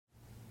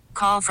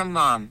Call from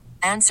mom.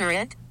 Answer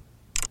it.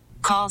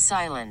 Call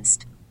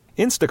silenced.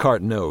 Instacart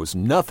knows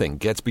nothing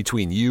gets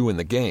between you and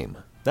the game.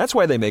 That's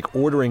why they make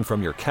ordering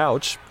from your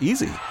couch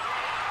easy.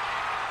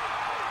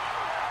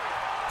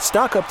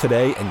 Stock up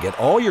today and get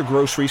all your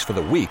groceries for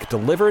the week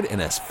delivered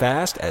in as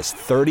fast as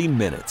 30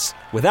 minutes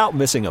without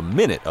missing a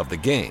minute of the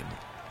game.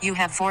 You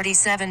have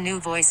 47 new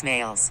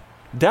voicemails.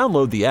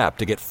 Download the app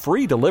to get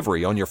free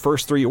delivery on your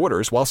first 3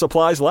 orders while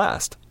supplies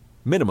last.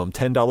 Minimum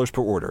 $10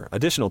 per order.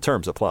 Additional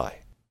terms apply.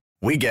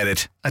 We get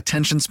it.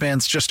 Attention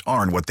spans just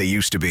aren't what they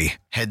used to be.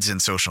 Heads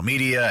in social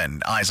media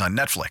and eyes on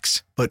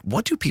Netflix. But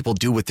what do people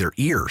do with their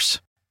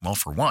ears? Well,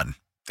 for one,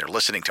 they're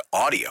listening to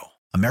audio.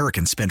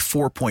 Americans spend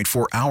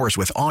 4.4 hours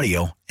with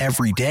audio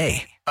every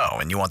day. Oh,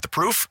 and you want the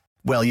proof?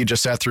 Well, you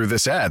just sat through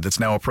this ad that's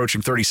now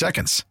approaching 30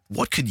 seconds.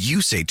 What could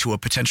you say to a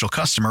potential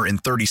customer in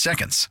 30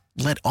 seconds?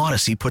 Let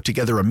Odyssey put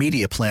together a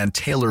media plan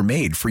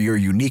tailor-made for your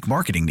unique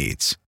marketing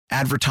needs.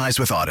 Advertise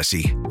with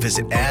Odyssey.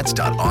 Visit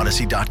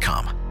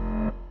ads.odyssey.com.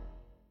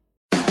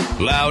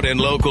 Loud and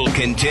Local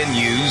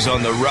continues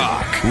on The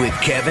Rock with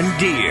Kevin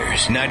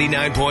Deers,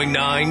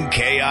 99.9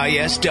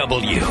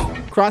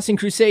 KISW. Crossing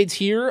Crusades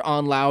here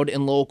on Loud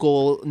and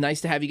Local.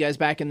 Nice to have you guys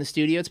back in the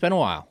studio. It's been a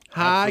while.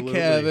 Hi, Absolutely.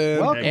 Kevin.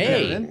 Welcome,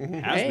 Hey. Kevin.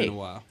 Has been a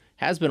while.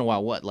 Has been a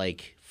while. What,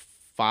 like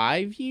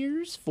 5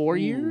 years? 4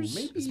 years?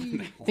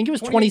 Maybe. I think it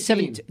was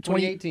 2018.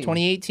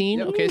 2018.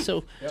 Yep. Okay,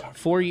 so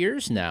 4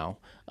 years now.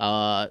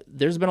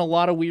 There's been a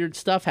lot of weird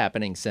stuff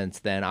happening since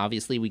then.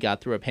 Obviously, we got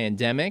through a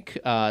pandemic.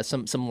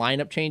 Some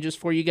lineup changes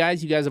for you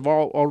guys. You guys have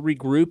all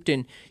regrouped,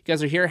 and you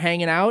guys are here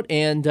hanging out,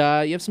 and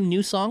you have some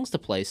new songs to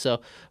play. So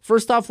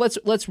first off, let's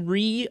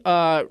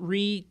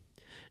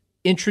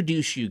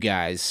introduce you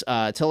guys.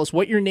 Tell us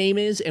what your name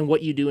is and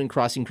what you do in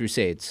Crossing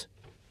Crusades.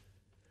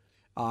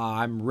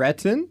 I'm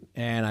Retin,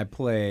 and I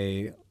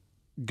play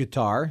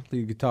guitar,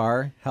 lead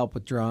guitar, help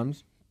with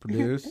drums,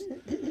 produce,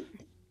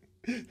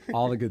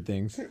 all the good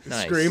things.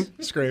 Nice.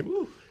 Scream.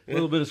 A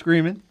little bit of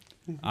screaming.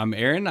 I'm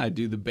Aaron. I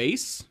do the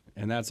bass,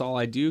 and that's all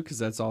I do because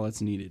that's all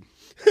that's needed.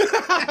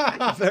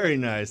 Very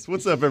nice.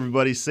 What's up,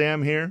 everybody?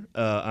 Sam here.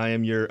 I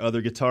am your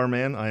other guitar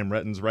man. I am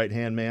Retton's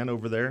right-hand man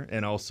over there,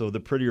 and also the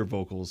prettier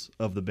vocals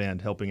of the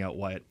band, helping out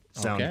Wyatt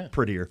sound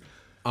prettier.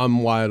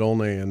 I'm Wyatt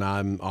Olney, and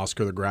I'm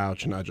Oscar the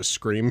Grouch, and I just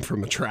scream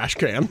from a trash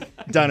can.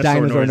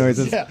 Dinosaur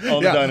noises. Yeah. All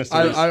the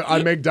dinosaurs.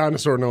 I make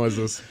dinosaur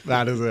noises.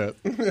 That is it.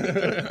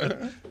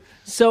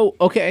 So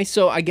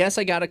I guess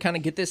I got to kind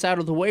of get this out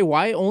of the way.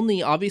 Wyatt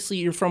Olney, obviously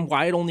you're from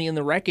Wyatt Olney in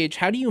the Wreckage.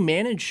 How do you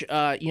manage,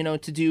 to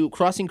do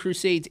Crossing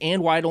Crusades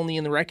and Wyatt Olney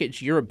in the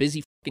Wreckage? You're a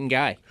busy fucking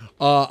guy.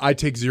 I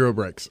take 0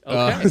 breaks,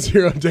 Okay.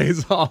 0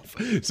 days off.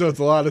 So it's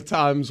a lot of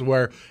times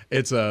where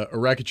it's a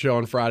Wreckage show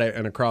on Friday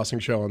and a Crossing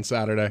show on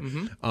Saturday.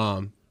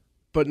 Mm-hmm.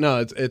 But no,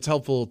 it's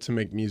helpful to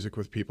make music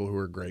with people who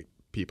are great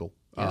people.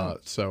 Yeah.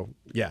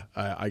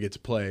 I get to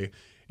play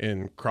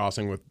in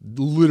Crossing with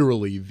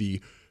literally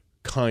the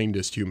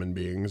kindest human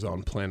beings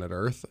on planet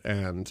Earth,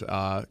 and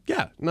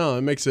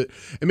it makes it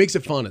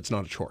fun. It's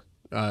not a chore.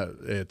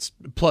 It's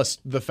plus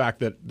the fact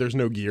that there's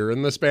no gear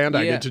in this band.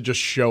 I get to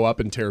just show up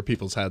and tear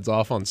people's heads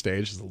off on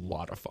stage. Is a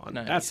lot of fun.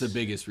 Nice. That's the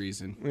biggest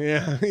reason.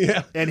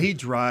 Yeah. And he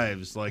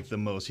drives like the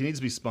most. He needs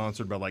to be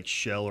sponsored by like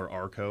Shell or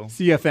Arco.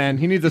 CFN.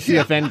 He needs a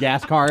CFN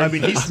gas card. I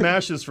mean, he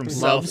smashes from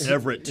South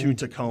Everett to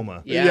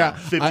Tacoma. Yeah.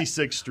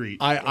 56th Street.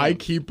 I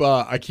keep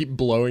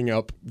blowing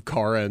up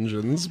car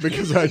engines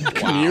because I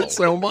commute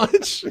so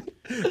much.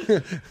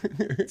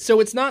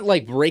 So it's not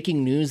like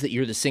breaking news that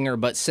you're the singer,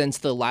 but since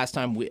the last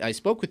time I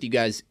spoke with you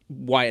guys,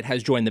 Wyatt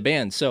has joined the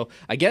band. So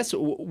I guess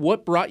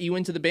what brought you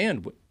into the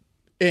band?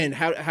 And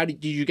how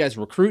did you guys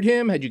recruit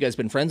him? Had you guys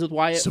been friends with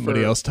Wyatt?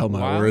 Somebody else tell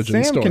my while?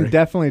 origin Sam story. can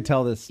definitely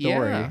tell this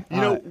story.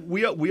 Yeah.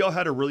 We all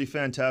had a really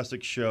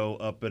fantastic show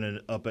up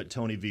at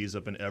Tony V's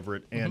up in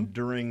Everett, and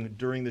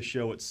during the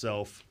show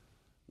itself,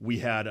 we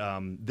had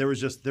there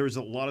was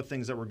a lot of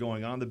things that were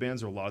going on in the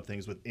bands. There were a lot of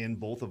things within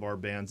both of our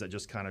bands that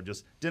just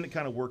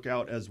didn't work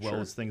out as well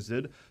as things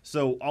did.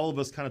 So all of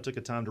us kind of took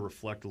a time to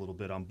reflect a little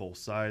bit on both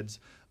sides.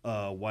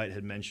 Wyatt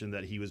had mentioned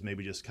that he was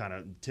maybe just kind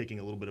of taking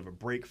a little bit of a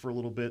break for a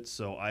little bit.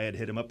 So I had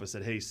hit him up. I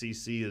said, hey,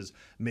 CC is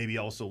maybe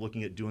also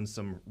looking at doing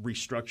some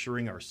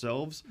restructuring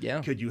ourselves.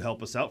 Yeah. Could you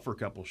help us out for a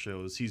couple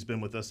shows? He's been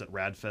with us at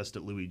Radfest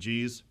at Louis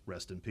G's,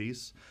 rest in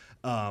peace,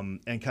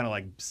 and kind of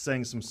like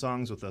sang some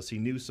songs with us. He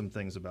knew some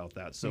things about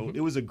that. So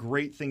it was a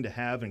great thing to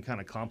have and kind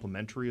of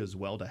complimentary as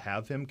well to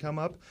have him come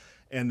up.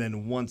 And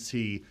then once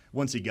he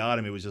got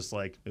him, it was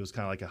kind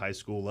of like a high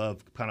school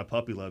love, kind of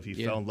puppy love. He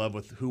fell in love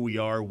with who we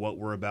are, what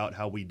we're about,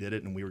 how we did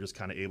it, and we were just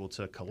kind of able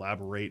to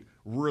collaborate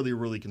really,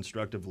 really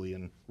constructively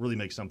and really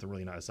make something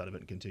really nice out of it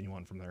and continue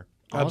on from there.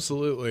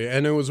 Absolutely.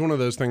 And it was one of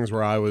those things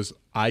where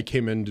I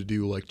came in to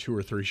do like 2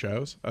 or 3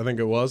 shows, I think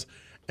it was,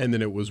 and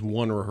then it was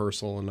one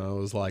rehearsal, and I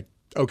was like,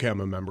 okay,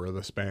 I'm a member of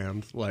this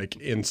band. Like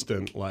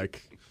instant,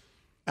 like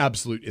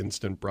absolute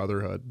instant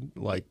brotherhood.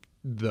 Like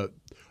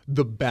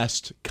the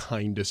best,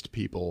 kindest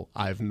people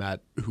I've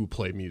met who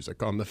play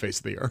music on the face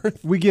of the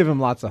earth. We give him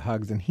lots of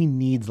hugs, and he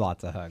needs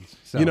lots of hugs.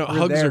 So we're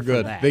hugs there are for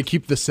good. that. They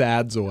keep the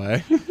sads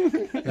away.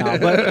 No,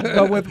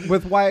 but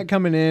with Wyatt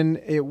coming in,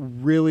 it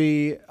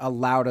really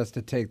allowed us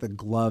to take the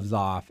gloves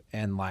off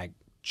and like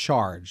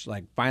charge.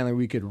 Like finally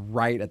we could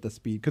write at the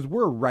speed because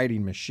we're a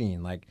writing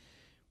machine. Like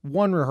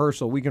one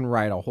rehearsal, we can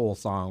write a whole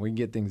song. We can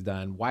get things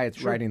done.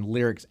 Wyatt's writing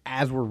lyrics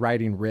as we're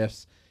writing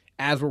riffs,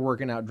 as we're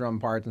working out drum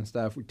parts and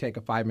stuff. We take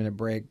a 5-minute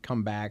break,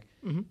 come back,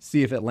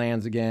 see if it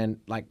lands again.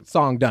 Like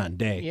song done,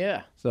 day.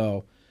 Yeah.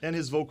 So. And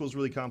his vocals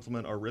really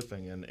complement our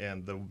riffing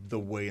and the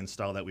way and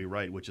style that we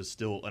write, which is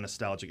still a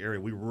nostalgic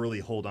area. We really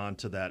hold on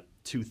to that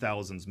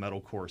 2000s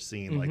metalcore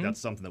scene. Like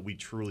that's something that we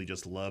truly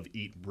just love,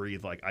 eat,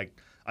 breathe. Like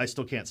I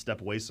still can't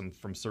step away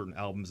from certain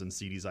albums and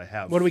CDs I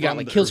have. What do we got?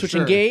 Like Killswitch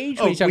Engage?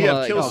 Oh, we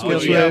have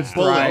Killswitch, you have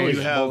Bullet,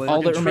 you have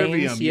All That Trivium,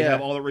 Remains, you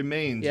have All That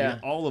Remains, you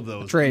have all of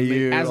those.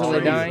 Atreyu, As I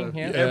Lay Dying,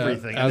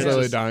 everything. As I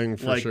Lay Dying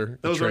for like, sure.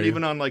 Those Atreyu. aren't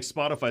even on like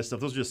Spotify stuff.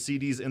 Those are just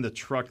CDs in the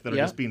truck that are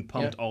just being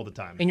pumped all the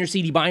time. In your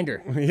CD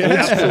binder.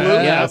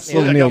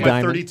 Absolutely. I Neil got my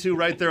Diamond. 32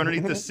 right there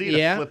underneath the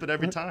seat. I flip it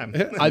every time.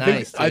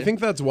 I think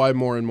that's why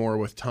more and more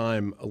with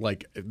time,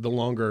 like the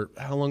longer.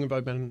 How long have I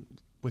been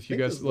with you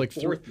guys? Like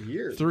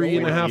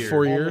 3.5,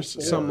 4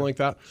 years, something like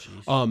that.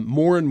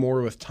 More and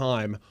more with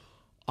time,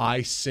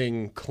 I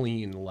sing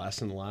clean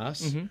less and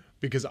less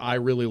because I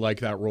really like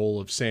that role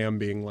of Sam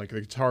being like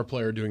the guitar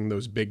player doing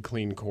those big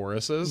clean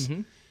choruses,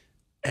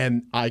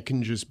 and I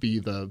can just be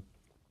the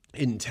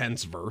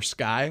intense verse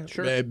guy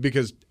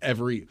because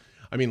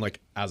like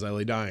As I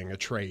Lay Dying,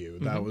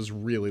 Atreyu, that was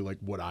really like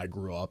what I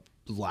grew up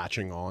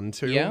latching on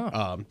to.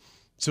 Yeah.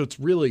 So it's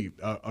really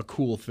a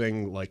cool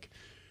thing. Like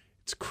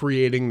it's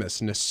creating this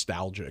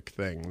nostalgic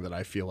thing that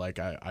I feel like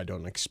I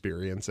don't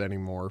experience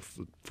anymore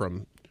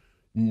from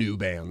new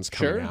bands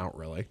coming out.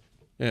 Really,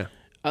 yeah.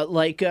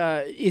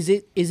 Is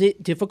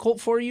it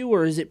difficult for you,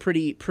 or is it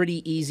pretty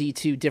easy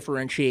to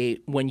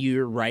differentiate when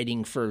you're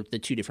writing for the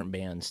two different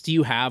bands? Do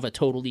you have a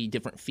totally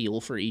different feel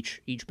for each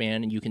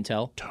band, and you can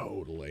tell?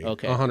 Totally,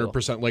 okay,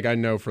 100%. Like I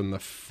know from the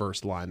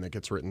first line that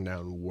gets written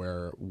down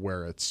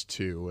where it's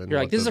to, and you're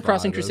like, this is a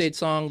Crossing Crusade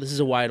song. This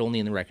is a Wyatt Only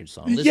in the Wreckage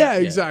song.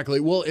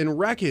 Exactly. Well, in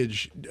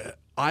Wreckage,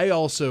 I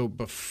also,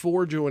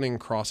 before joining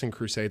Crossing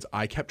Crusades,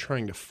 I kept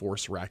trying to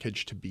force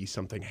Wreckage to be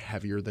something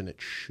heavier than it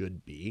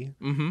should be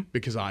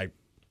because I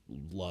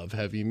love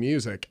heavy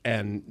music,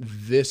 and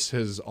this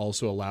has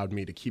also allowed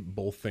me to keep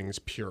both things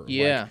pure.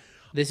 Yeah.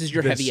 This is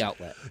your heavy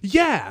outlet.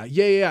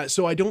 Yeah.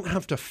 So I don't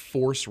have to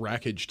force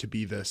Wreckage to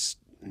be this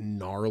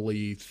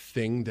gnarly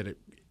thing that it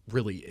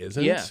really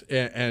isn't. Yeah.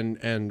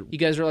 And you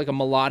guys are like a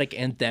melodic,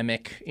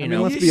 anthemic,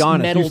 let's be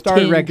honest. You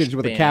started Wreckage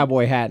with a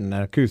cowboy hat and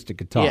an acoustic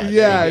guitar.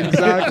 Yeah,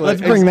 exactly.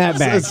 Let's bring that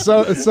back.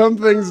 Some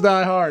things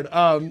die hard.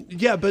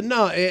 But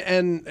no,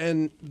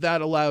 and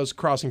that allows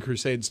Crossing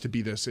Crusades to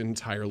be this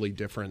entirely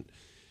different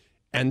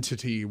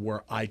entity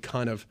where I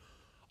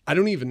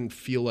don't even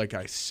feel like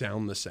I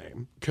sound the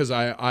same because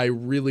I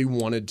really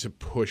wanted to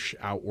push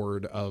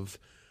outward of.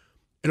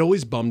 It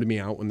always bummed me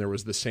out when there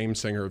was the same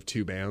singer of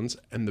two bands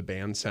and the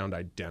bands sound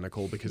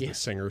identical because the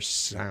singer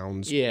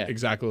sounds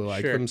exactly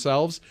like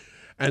themselves.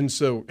 And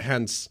so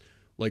hence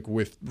like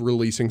with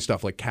releasing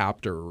stuff like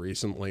Captor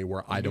recently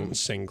where I don't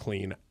sing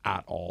clean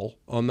at all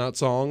on that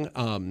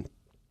song,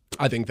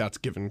 I think that's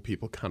given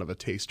people kind of a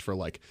taste for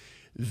like,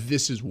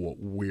 this is what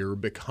we're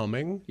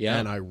becoming,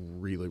 and I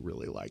really,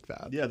 really like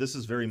that. Yeah, this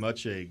is very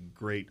much a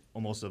great,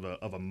 almost of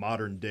a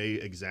modern day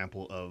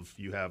example of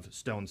you have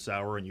Stone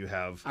Sour and you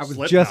have I was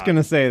Slipknot. just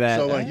gonna say that.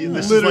 So like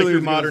this is like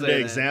your modern day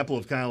example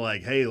of kind of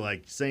like, hey,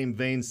 like same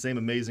vein, same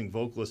amazing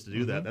vocalist to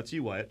do that. That's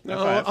you, Wyatt.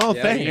 Oh,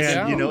 thanks.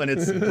 And, and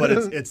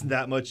it's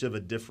that much of a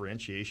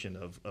differentiation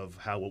of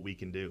how what we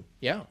can do.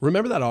 Yeah.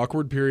 Remember that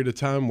awkward period of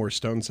time where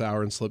Stone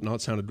Sour and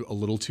Slipknot sounded a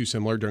little too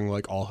similar during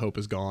like All Hope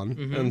Is Gone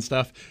and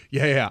stuff?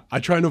 Yeah.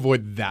 I try and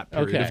avoid that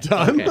period of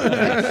time.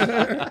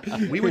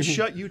 Okay. We would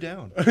shut you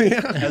down,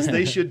 as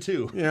they should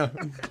too. Yeah.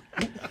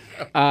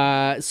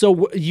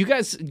 So you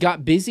guys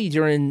got busy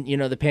during,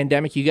 the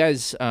pandemic. You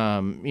guys,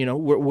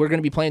 we're going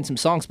to be playing some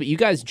songs, but you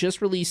guys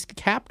just released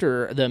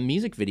Captor, the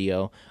music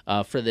video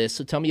for this.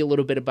 So tell me a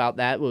little bit about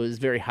that. It was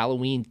very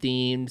Halloween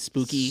themed,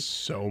 spooky.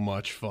 So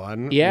much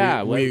fun.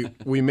 Yeah.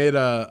 We made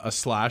a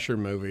slasher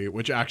movie,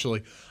 which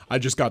actually I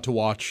just got to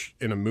watch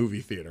in a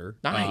movie theater.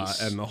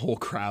 Nice. And the whole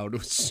crowd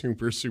was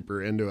super,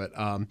 super into it.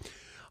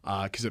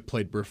 Because it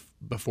played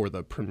before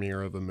the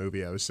premiere of the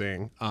movie I was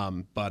seeing.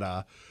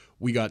 But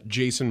we got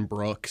Jason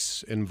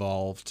Brooks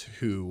involved,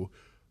 who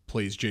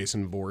plays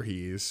Jason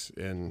Voorhees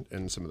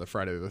in some of the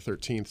Friday the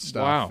 13th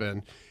stuff. Wow.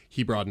 And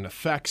he brought an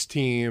effects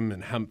team,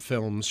 and Hemp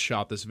Films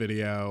shot this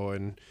video,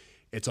 and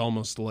it's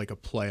almost like a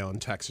play on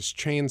Texas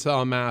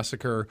Chainsaw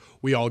Massacre.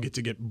 We all get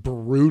to get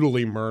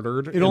brutally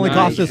murdered. It only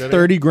cost us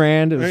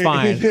 $30,000. It was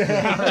fine.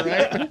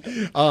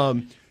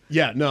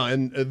 Yeah, right.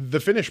 And the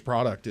finished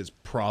product is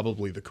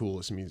probably the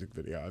coolest music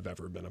video I've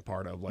ever been a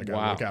part of. Like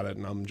I look at it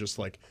and I'm just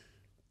like,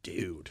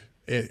 dude,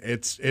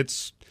 it's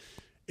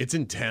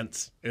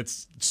intense.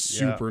 It's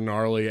super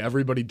gnarly.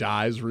 Everybody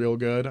dies real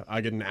good.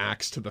 I get an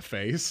axe to the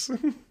face.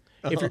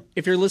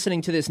 If you're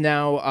listening to this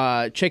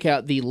now, check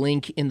out the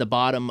link in the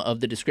bottom of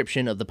the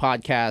description of the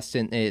podcast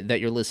and that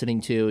you're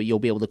listening to. You'll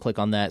be able to click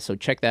on that. So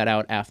check that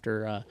out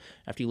after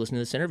you listen to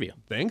this interview.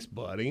 Thanks,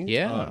 buddy.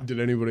 Yeah. Did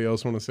anybody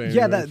else want to say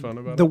anything fun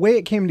about the it? way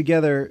it came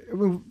together,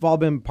 we've all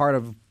been part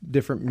of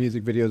different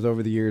music videos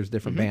over the years,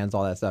 different bands,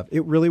 all that stuff.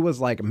 It really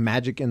was like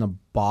magic in a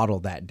bottle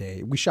that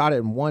day. We shot it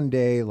in one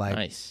day. Like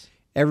Nice.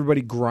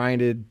 everybody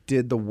grinded,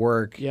 did the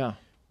work. Yeah.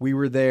 We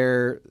were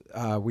there.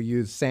 We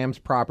used Sam's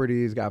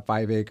properties, got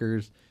 5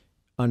 acres,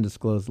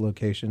 undisclosed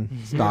location,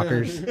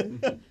 stalkers.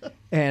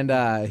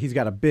 And he's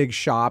got a big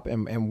shop,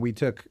 and we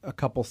took a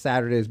couple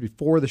Saturdays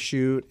before the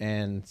shoot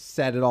and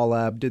set it all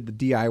up, did the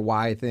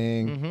DIY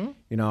thing,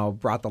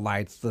 brought the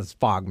lights, the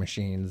fog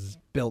machines,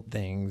 built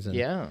things. And,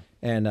 Yeah.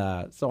 And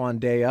so on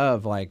day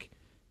of, like,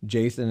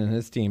 Jason and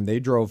his team, they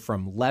drove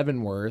from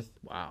Leavenworth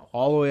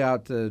all the way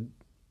out to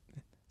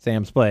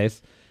Sam's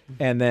place.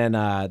 And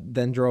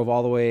then drove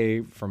all the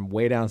way from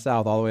way down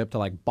south all the way up to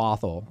like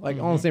Bothell, like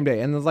on the same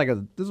day. And this was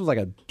like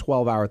a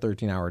 12-hour,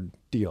 13-hour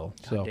deal.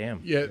 So Damn.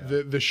 Yeah,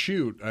 the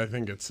shoot, I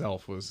think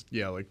itself was,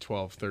 like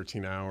 12,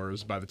 13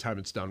 hours. By the time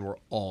it's done, we're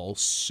all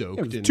soaked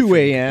it was in 2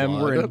 fake a.m.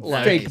 blood. We're in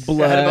Nice. fake I had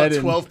blood. about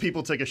and- 12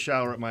 people take a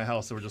shower at my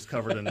house that were just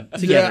covered in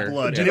Together.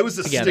 blood. Yeah. And it was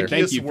the Together.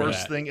 Thank stickiest, you for worst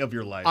that. thing of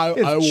your life.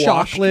 It's washed-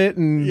 chocolate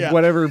and yeah.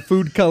 whatever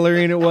food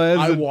coloring it was.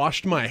 I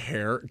washed my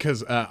hair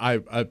because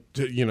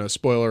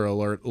spoiler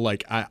alert,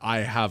 like I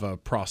have a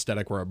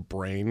prosthetic where a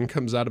brain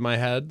comes out of my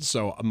head,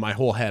 so my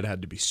whole head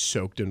had to be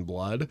soaked in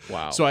blood.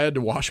 Wow. So I had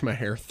to wash my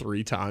hair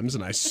 3 times,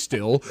 and I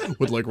still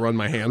would like run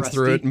my hands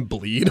through it and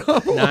bleed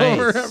all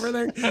over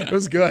everything. It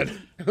was good.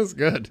 It was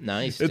good.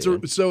 Nice,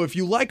 So if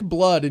you like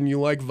blood and you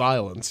like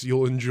violence,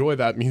 you'll enjoy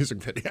that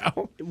music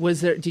video.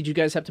 Did you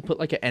guys have to put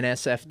like an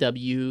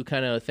NSFW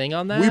kind of thing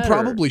on that? We or-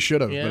 probably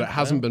should have, Yeah, but it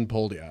hasn't been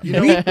pulled yet.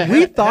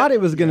 we thought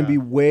it was going to be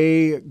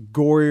way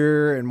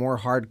gorier and more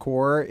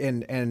hardcore,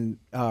 and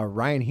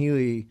Ryan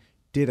Healy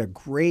did a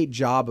great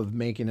job of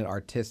making it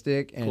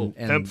artistic and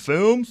Hemp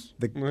Films?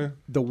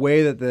 the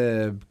way that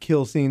the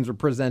kill scenes were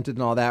presented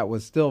and all that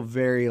was still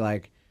very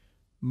like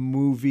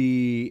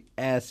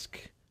movie-esque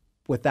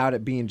without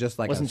it being just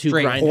like Wasn't a too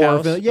straight grindhouse?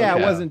 horror film. Yeah,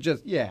 Okay. it wasn't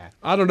just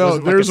I don't know. Was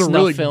it like There's a a snuff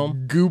really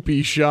film?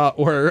 goopy shot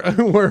where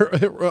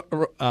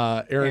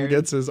Aaron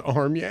gets his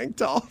arm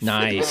yanked off.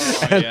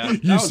 Nice.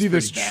 You see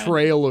this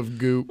trail of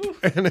goop,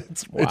 and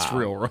it's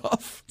real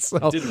rough.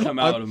 So Didn't come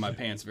out of my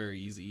pants very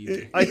easy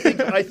either.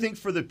 I think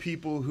for the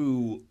people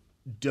who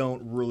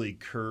don't really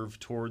curve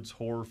towards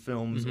horror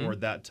films or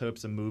that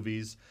types of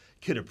movies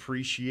could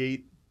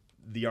appreciate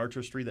the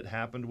artistry that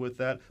happened with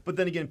that. But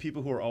then again,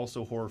 people who are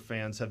also horror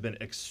fans have been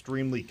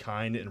extremely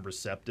kind and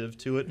receptive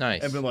to it.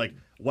 Nice. And been like,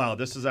 wow,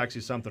 this is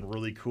actually something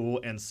really cool.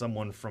 And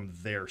someone from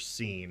their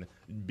scene,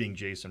 being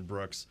Jason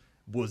Brooks,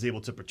 was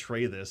able to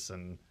portray this.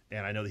 And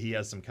I know that he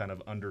has some kind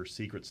of under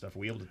secret stuff. Are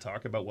we able to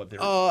talk about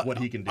what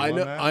he can do I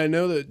know, on that? I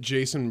know that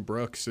Jason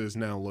Brooks is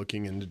now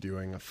looking into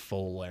doing a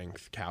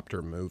full-length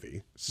Captor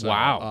movie. So,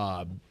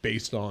 Wow.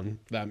 Based on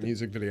that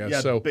music video. Yeah,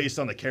 so based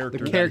on the character,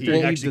 character that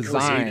he he actually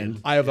designed.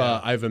 created.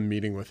 I have a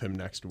meeting with him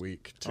next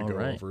week to go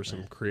right. over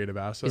some creative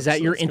assets. Is that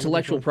so your it's gonna be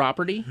intellectual fun.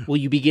 property? Will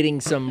you be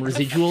getting some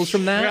residuals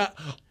from that?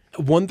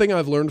 One thing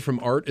I've learned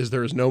from art is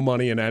there is no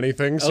money in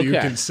anything, so you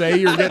Okay. can say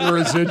you're getting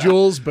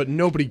residuals, but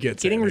nobody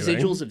gets Getting anything.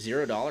 residuals of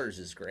 $0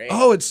 is great.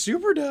 Oh, it's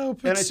super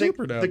dope. And It's I think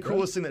super dope. the bro.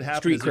 coolest thing that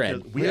happened Street is cred.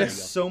 because we had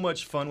so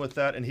much fun with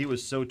that, and he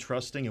was so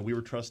trusting, and we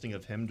were trusting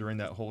of him during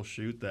that whole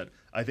shoot that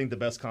I think the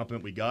best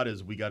compliment we got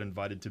is we got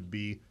invited to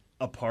be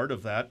a part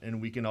of that,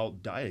 and we can all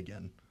die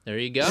again. There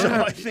you go. So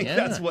I think Yeah.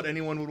 that's what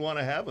anyone would want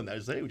to have in that.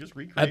 Is hey, we just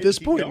recreate. At this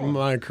keep point in going.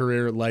 my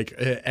career, like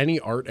any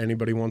art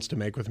anybody wants to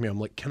make with me, I'm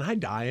like, can I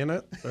die in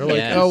it? They're like,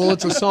 Yes. oh, well,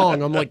 it's a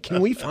song. I'm like, can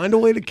we find a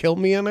way to kill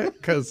me in it?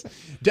 Because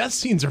death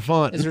scenes are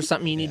fun. Is there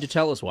something you need to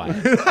tell us why?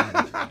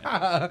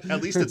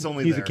 At least it's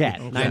only He's there. a cat.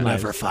 You'll Night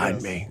never life.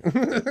 find me.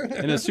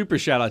 And a super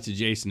shout out to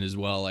Jason as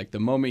well. Like the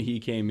moment he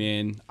came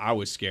in, I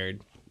was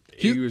scared.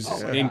 He was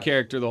in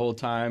character the whole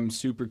time,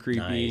 super creepy.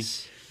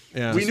 Nice.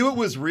 Yeah. We knew it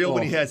was real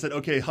when he had said,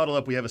 "Okay, huddle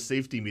up. We have a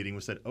safety meeting."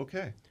 We said,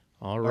 "Okay,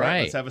 All all right.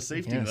 right, let's have a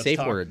safety. Yeah, meeting. Let's safe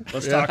talk, word.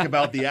 Let's talk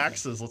about the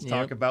axes. Let's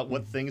talk about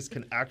what things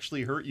can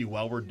actually hurt you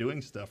while we're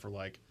doing stuff." We're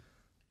like,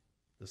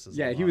 "This is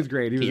Yeah, a he lot." was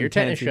great. He was your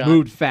intense. tetanus He shot.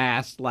 moved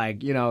fast.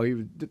 Like he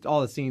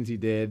all the scenes he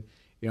did.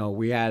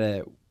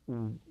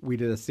 We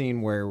did a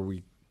scene where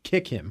we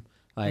kick him.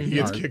 Like He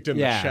gets kicked in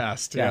the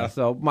chest, yeah.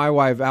 So my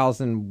wife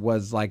Allison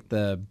was like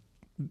the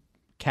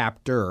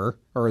captor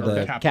or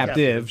the Captive.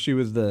 captive. She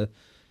was the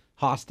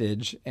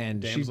hostage,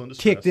 and she Damsel in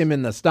distress. kicked him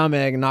in the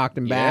stomach and knocked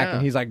him back. Yeah.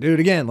 And he's like, "Do it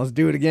again. Let's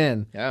do it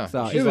again." Yeah.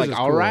 So it She's was like, just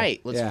all cool. right,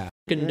 let's Yeah.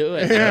 fucking do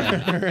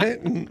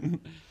it.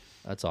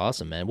 That's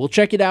awesome, man. We'll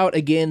check it out.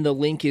 Again, the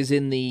link is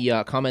in the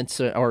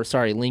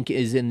link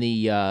is in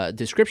the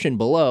description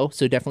below,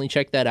 so definitely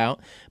check that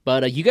out.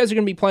 But you guys are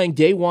going to be playing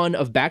day one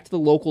of Back to the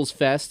Locals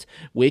Fest,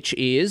 which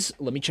is,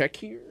 let me check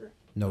here,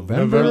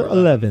 November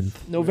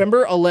 11th.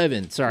 November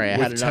 11th. Sorry, I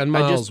had With it 10 up.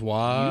 miles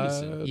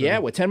wide. Yeah,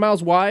 with 10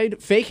 Miles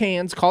Wide, Fake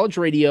Hands, College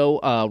Radio,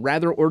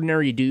 Rather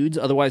Ordinary Dudes,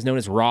 otherwise known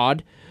as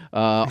ROD,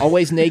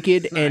 Always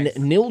Naked, and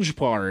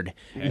Niljpard.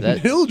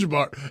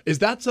 Niljpard. Is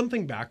that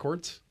something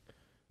backwards?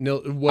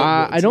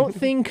 I don't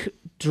think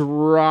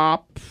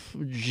Drop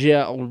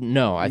Gel.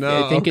 No, I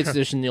think it's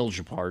just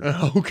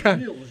Niljpard.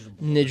 Okay.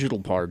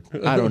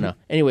 Niljpard. I don't know.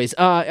 Anyways,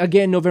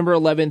 again, November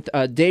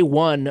 11th, day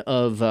one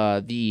of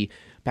the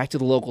Back to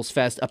the Locals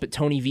Fest up at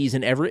Tony V's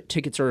in Everett.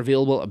 Tickets are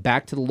available at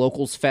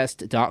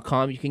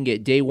backtothelocalsfest.com. You can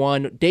get day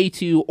one, day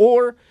two,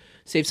 or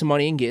save some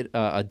money and get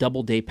a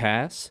double day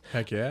pass.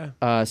 Heck yeah.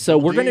 So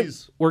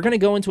we're gonna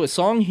go into a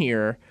song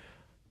here,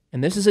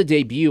 and this is a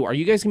debut. Are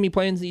you guys gonna be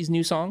playing these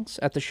new songs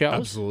at the shows?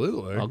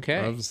 Absolutely. Okay.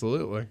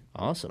 Absolutely.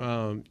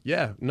 Awesome.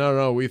 Yeah.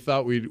 No. We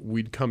thought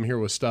we'd come here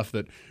with stuff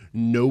that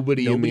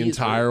nobody in the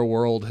entire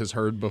world has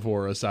heard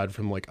before, aside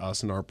from like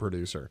us and our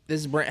producer. This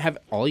is Brent. Have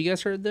all you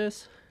guys heard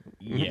this?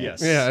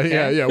 Yes.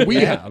 Yeah. We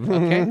have.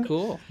 Okay,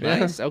 cool.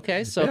 Nice.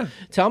 Okay, so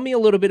tell me a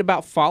little bit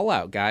about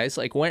Fallout, guys.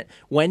 Like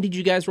when did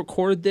you guys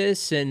record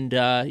this, and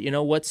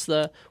what's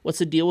the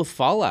deal with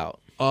Fallout?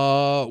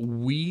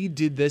 We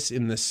did this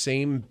in the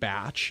same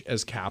batch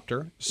as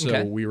Captor.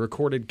 So we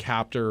recorded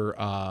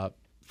Captor,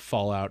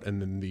 Fallout,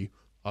 and then the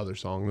other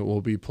song that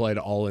will be played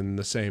all in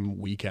the same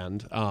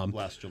weekend.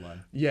 Last July.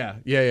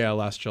 Yeah,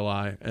 last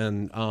July.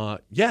 And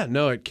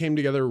it came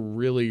together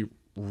really,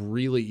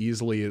 really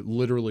easily. It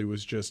literally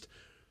was just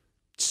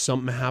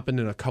something happened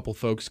and a couple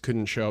folks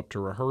couldn't show up to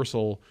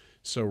rehearsal.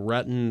 So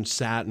Retton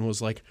sat and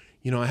was like,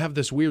 I have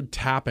this weird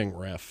tapping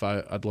riff.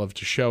 I'd love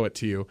to show it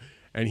to you.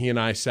 And he and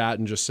I sat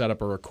and just set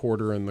up a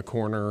recorder in the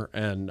corner,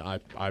 and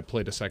I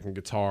played a second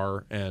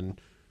guitar, and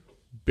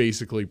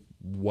basically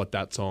what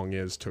that song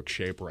is took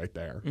shape right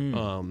there.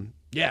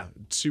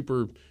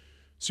 Super,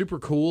 super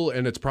cool,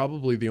 and it's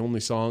probably the only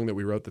song that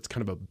we wrote that's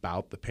kind of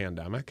about the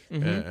pandemic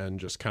and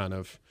just kind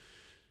of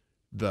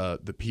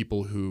the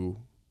people who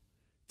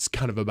it's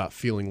kind of about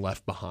feeling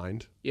left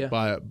behind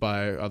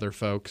by other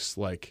folks,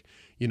 like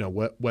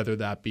whether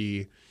that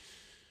be,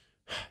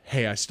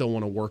 hey, I still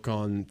want to work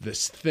on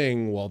this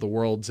thing while the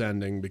world's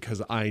ending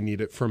because I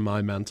need it for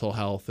my mental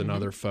health, and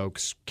other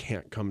folks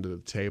can't come to the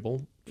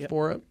table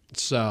for it.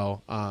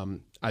 So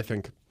I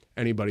think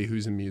anybody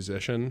who's a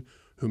musician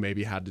who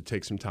maybe had to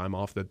take some time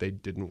off that they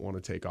didn't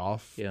want to take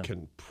off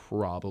can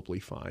probably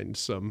find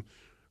some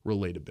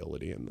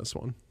relatability in this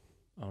one.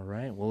 All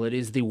right. Well, it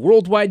is the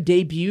worldwide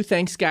debut.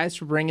 Thanks, guys,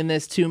 for bringing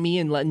this to me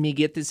and letting me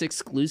get this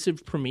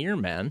exclusive premiere,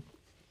 man.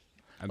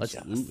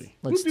 Absolutely.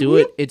 Let's do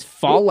it. It's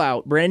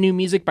Fallout, brand new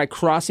music by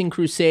Crossing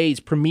Crusades,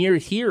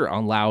 premiered here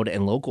on Loud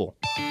and Local.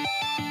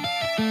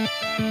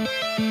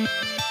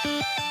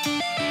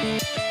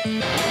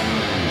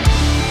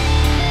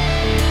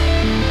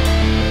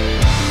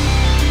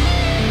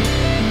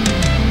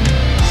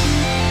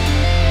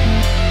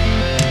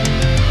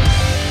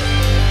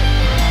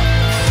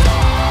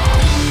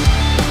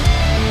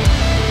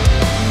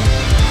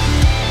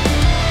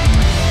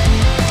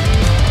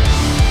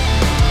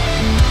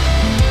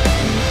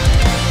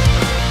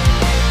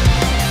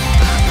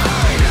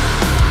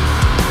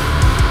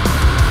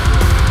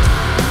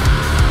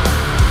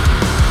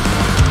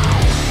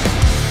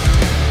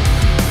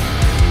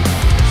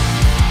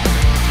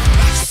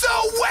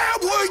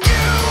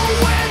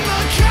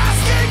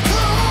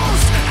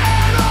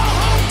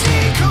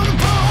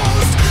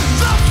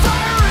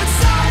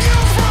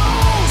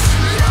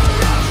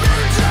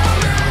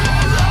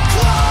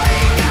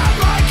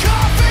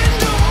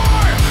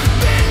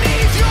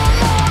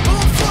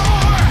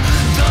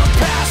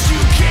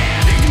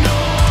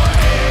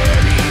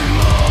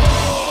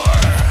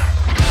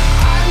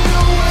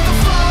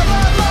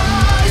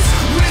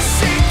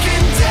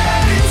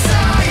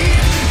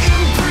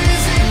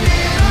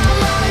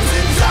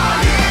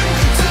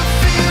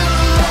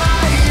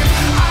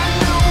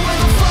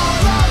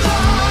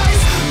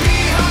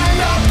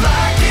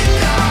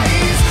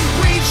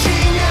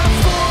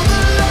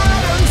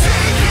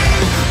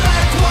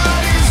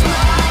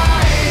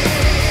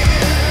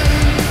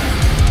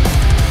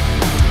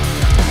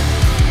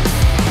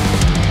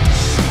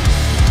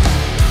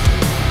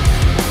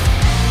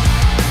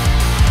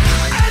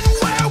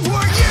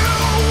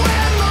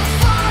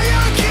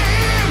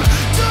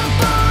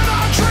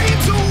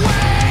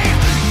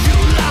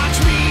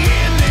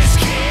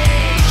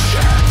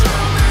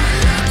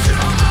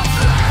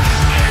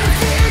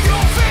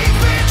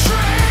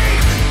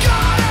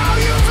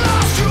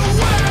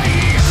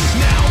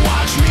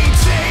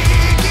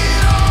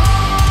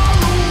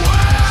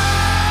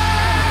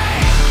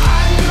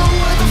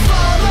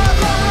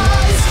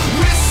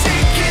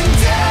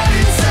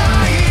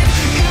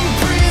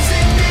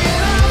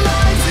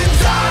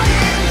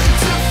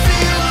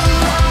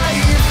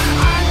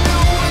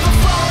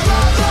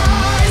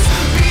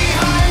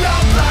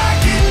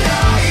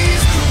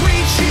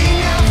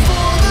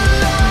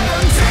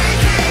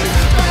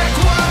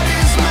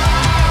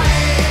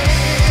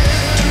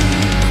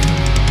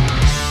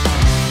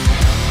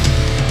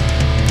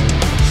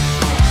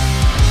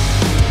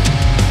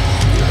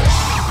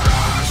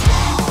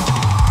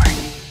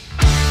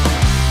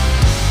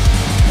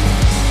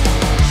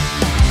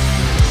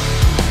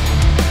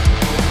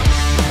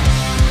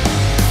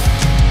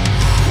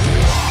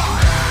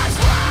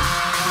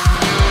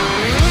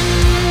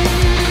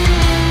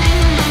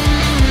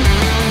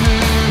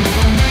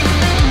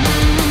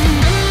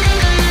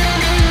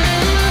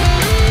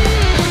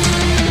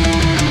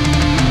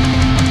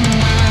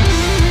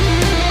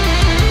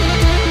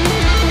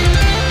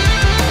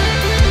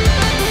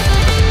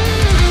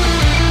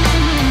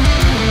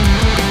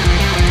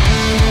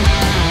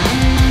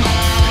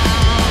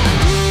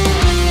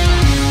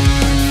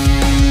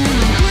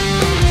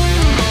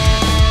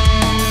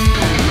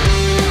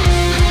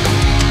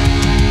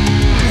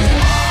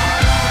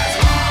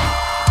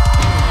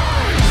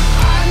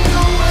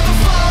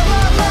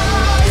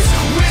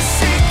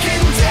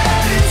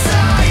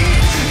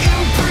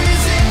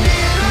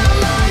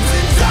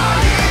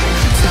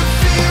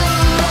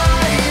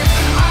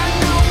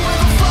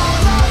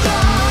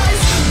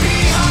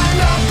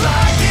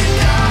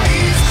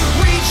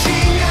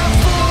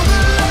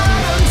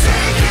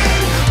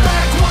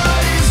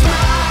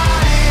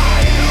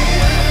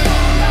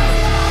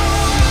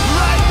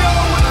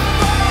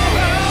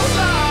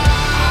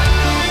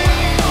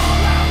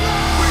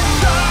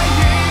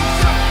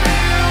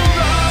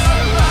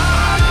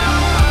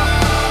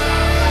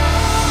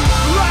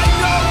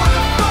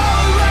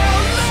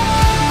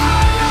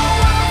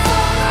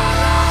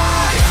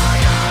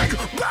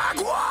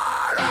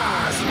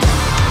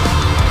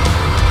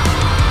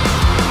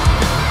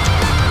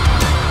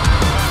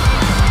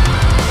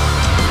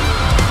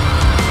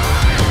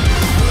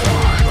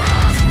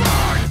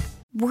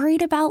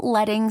 Worried about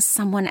letting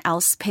someone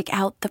else pick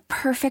out the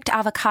perfect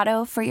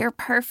avocado for your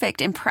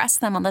perfect impress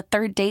them on the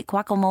third date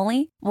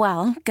guacamole?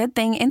 Well, good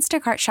thing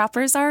Instacart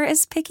shoppers are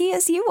as picky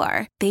as you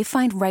are. They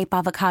find ripe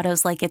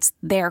avocados like it's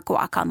their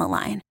guac on the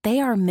line. They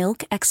are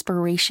milk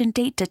expiration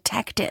date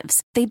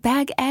detectives. They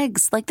bag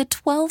eggs like the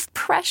 12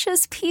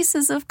 precious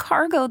pieces of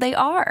cargo they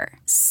are.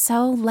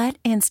 So let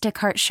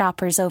Instacart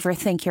shoppers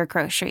overthink your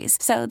groceries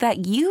so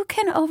that you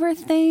can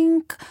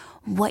overthink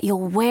what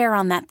you'll wear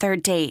on that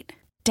third date.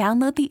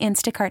 Download the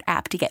Instacart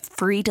app to get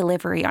free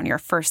delivery on your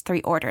first 3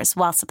 orders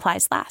while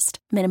supplies last.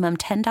 Minimum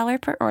 $10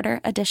 per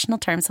order. Additional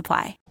terms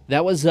apply.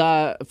 That was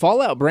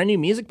Fallout, brand new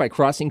music by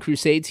Crossing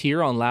Crusades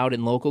here on Loud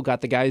and Local.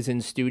 Got the guys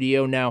in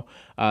studio now.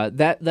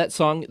 That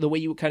song, the way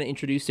you kind of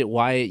introduced it,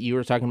 Wyatt, you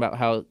were talking about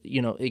how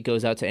it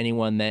goes out to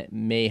anyone that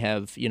may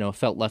have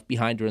felt left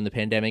behind during the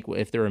pandemic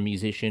if they're a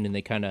musician and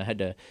they kind of had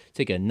to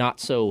take a not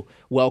so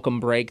welcome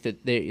break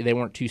that they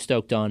weren't too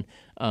stoked on.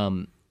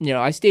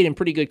 I stayed in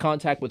pretty good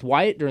contact with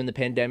Wyatt during the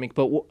pandemic,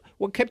 but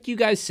what kept you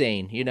guys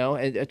sane,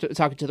 and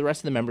talking to the rest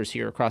of the members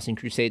here at Crossing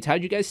Crusades,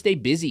 how'd you guys stay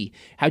busy?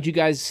 How'd you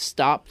guys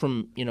stop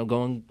from,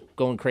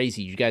 going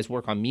crazy? Did you guys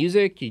work on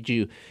music? Did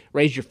you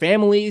raise your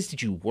families?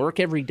 Did you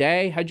work every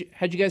day?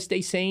 How'd you guys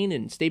stay sane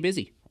and stay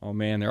busy? Oh,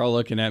 man, they're all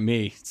looking at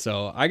me.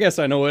 So I guess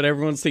I know what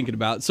everyone's thinking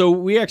about. So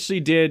we actually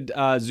did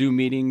Zoom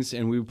meetings,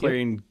 and we were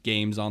playing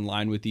games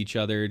online with each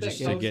other just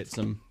to get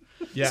some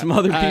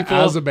other people.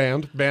 As a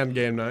band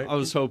game night. I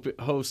was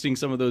hosting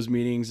some of those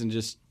meetings and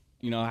just,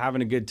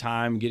 having a good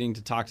time. Getting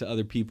to talk to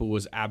other people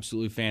was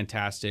absolutely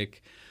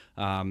fantastic.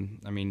 Some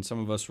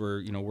of us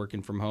were,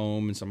 working from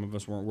home and some of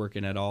us weren't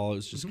working at all. It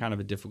was just kind of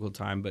a difficult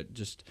time, but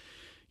just,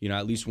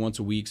 at least once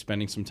a week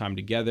spending some time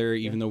together,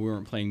 even though we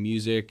weren't playing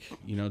music,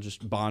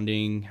 just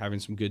bonding, having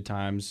some good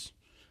times.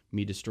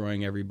 Me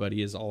destroying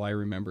everybody is all I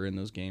remember in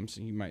those games.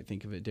 You might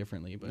think of it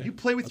differently, but you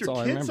play with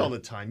your kids all the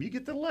time. You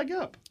get the leg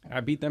up. I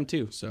beat them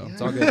too, so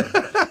it's all good.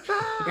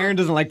 Aaron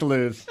doesn't like to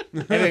lose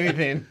at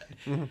anything.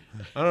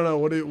 I don't know.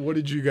 What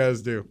did you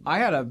guys do? I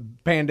had a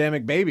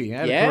pandemic baby. I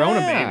had a corona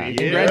baby.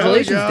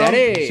 Congratulations,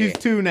 Daddy. She's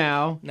 2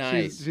 now.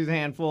 Nice. She's a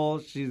handful.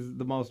 She's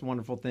the most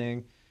wonderful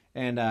thing.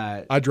 And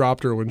I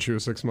dropped her when she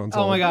was 6 months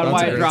old. Oh my God, That's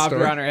Wyatt dropped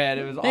her on her head.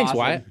 It was Thanks, awesome.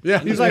 Wyatt. Yeah.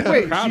 He's like,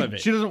 wait, proud of it.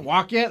 She doesn't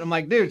walk yet? I'm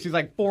like, dude, she's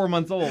like 4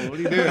 months old. What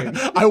are you doing?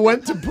 I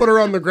went to put her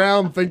on the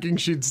ground thinking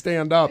she'd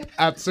stand up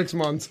at 6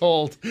 months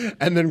old,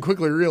 and then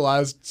quickly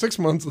realized 6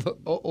 months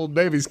old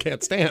babies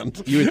can't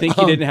stand. You would think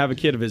he didn't have a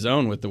kid of his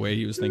own with the way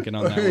he was thinking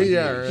on that one.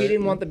 Yeah, right. He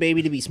didn't want the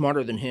baby to be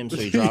smarter than him, so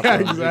he dropped Yeah,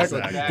 her.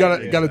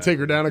 exactly. Got to take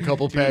her down a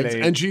couple pegs,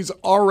 late. and she's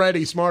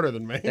already smarter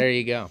than me. There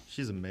you go.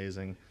 She's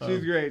amazing.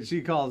 She's great.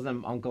 She calls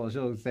them Uncle.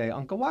 She'll say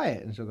Uncle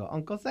Wyatt, and she'll go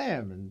Uncle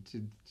Sam, and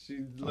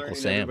she's learning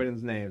Sam.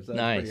 everybody's names. So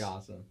Nice. That's pretty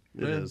awesome.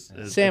 It is.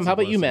 Sam, It's how a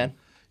about you, blessing.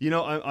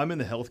 man? I'm in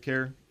the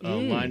healthcare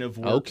line of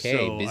work. Okay,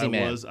 so busy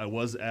man. I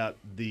was at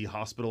the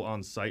hospital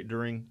on site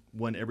during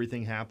when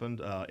everything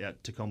happened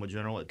at Tacoma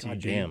General at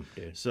TG. damn,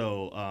 dude.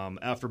 So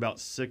after about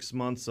 6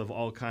 months of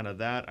all kind of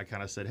that, I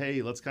kind of said,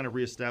 hey, let's kind of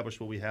reestablish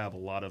what we have. A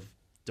lot of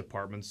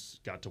departments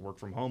got to work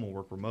from home and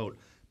work remote.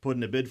 Put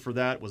in a bid for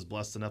that, was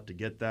blessed enough to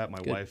get that.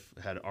 My wife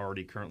had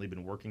already currently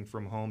been working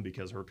from home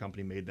because her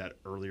company made that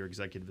earlier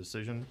executive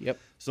decision. Yep.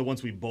 So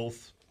once we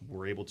both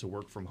were able to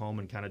work from home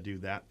and kind of do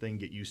that thing,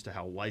 get used to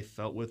how life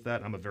felt with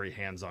that. I'm a very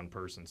hands-on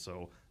person,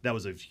 so that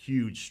was a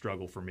huge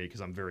struggle for me because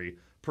I'm very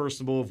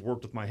personable. I've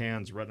worked with my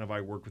hands. Rhett and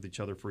I worked with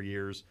each other for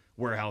years.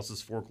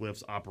 Warehouses,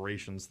 forklifts,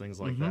 operations, things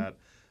like that.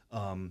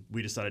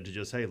 We decided to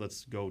just, hey,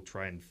 let's go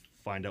try and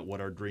find out what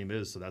our dream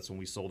is. So that's when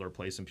we sold our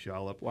place in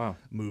Puyallup. Wow.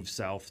 Moved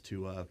south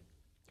to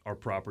our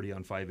property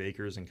on 5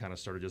 acres and kind of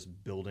started just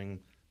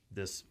building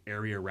this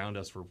area around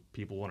us where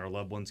people and our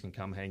loved ones can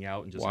come hang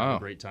out and just have a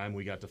great time.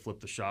 We got to flip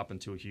the shop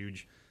into a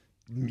huge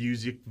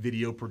music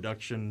video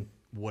production,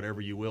 whatever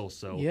you will.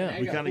 So Yeah.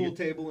 we kind of pool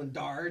table and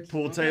darts.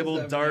 pool all kinds table,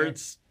 of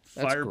darts,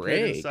 That's fire great.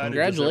 pit inside.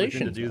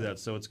 Congratulations, To do man. that,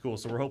 so it's cool.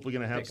 So we're hopefully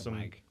going to have Take a some.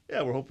 mic.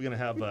 Yeah, we're hopefully going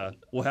to have.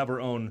 We'll have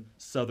our own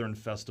southern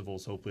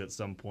festivals. Hopefully at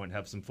some point,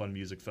 have some fun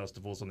music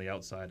festivals on the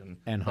outside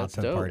and hot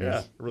tub dope. parties.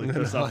 yeah, really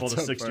piss off all the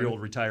Hot tub 60-year-old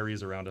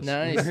retirees around us.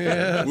 Nice.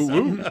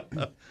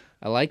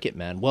 I like it,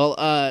 man. Well,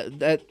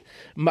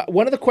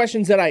 one of the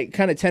questions that I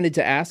kind of tended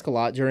to ask a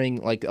lot during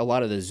like a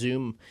lot of the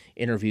Zoom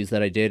interviews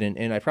that I did,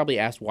 and I probably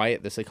asked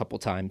Wyatt this a couple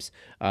times.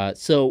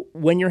 So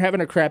when you're having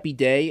a crappy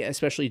day,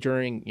 especially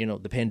during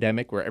the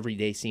pandemic where every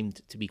day seemed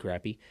to be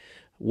crappy,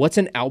 what's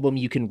an album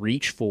you can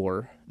reach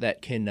for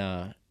that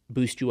can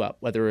boost you up?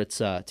 Whether it's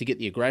to get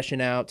the aggression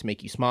out, to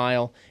make you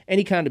smile,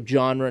 any kind of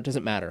genre, it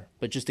doesn't matter.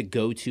 But just a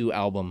go-to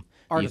album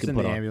that you Artist can in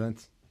put the on.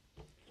 ambulance.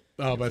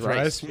 Oh, by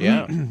Thrice, Thrice?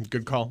 yeah.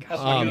 Good call.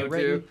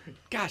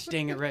 Gosh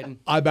dang it, Redden.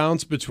 I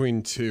bounce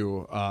between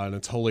two, and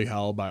it's Holy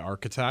Hell by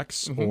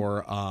Architects,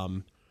 or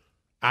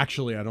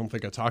actually, I don't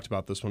think I talked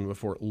about this one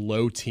before,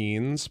 Low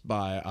Teens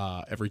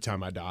by Every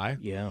Time I Die.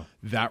 Yeah.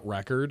 That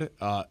record,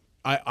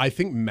 I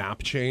think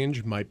Map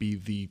Change might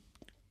be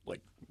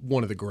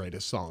one of the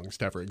greatest songs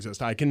to ever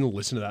exist. I can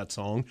listen to that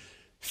song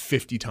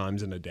 50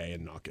 times in a day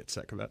and not get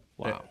sick of it.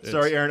 Wow.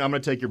 Sorry, Aaron, I'm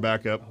going to take your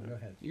backup.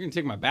 You're gonna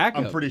take my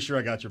backup. I'm pretty sure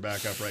I got your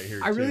backup right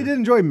here. I really too. did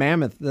enjoy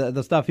Mammoth,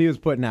 the stuff he was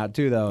putting out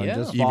too, though, Yeah.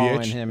 and just EVH,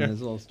 following him yeah. and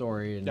his little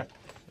story. And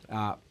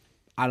I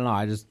don't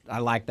know, I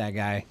like that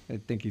guy. I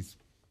think he's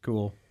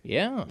cool.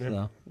 Yeah.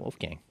 So.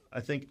 Wolfgang. I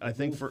think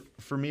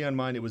for me on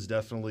mine, it was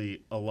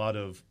definitely a lot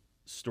of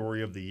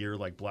story of the year,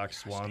 like Black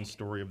Swan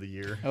story of the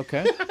year.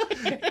 Okay.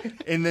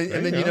 And then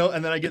and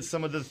then I get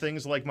some of the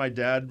things like my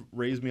dad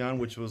raised me on,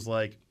 which was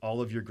like all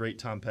of your great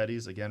Tom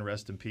Petty's, again,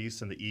 rest in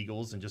peace, and the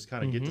Eagles, and just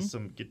kind of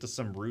get to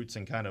some roots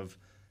and kind of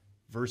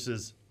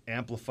versus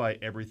amplify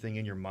everything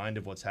in your mind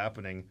of what's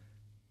happening.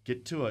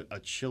 Get to a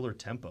chiller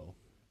tempo.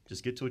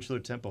 Just get to a chiller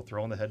tempo.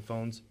 Throw on the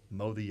headphones,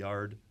 mow the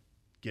yard,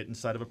 get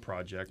inside of a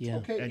project. Yeah.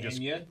 And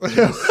just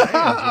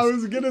I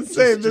was gonna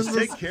say just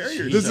take care of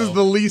yourself. this is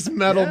the least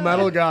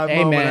metal guy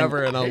Hey, moment man.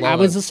 ever, and I love I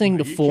was it. listening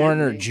to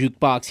Foreigner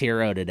Jukebox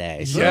Hero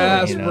today. So,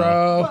 Yes,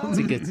 bro. It's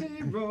a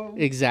good,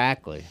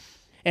 exactly.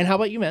 And how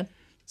about you, man?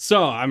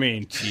 So I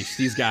mean, geez,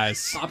 these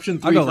guys. Option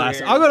I'll 3 go for last.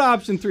 Aaron. I'll go to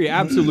option 3.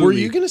 Absolutely. Were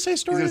you gonna say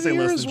story gonna of the say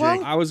year less as than well?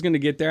 Jake. I was gonna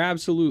get there.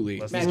 Absolutely.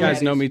 Less These than guys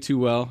Jake. know me too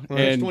well.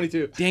 And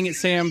 22. Dang it,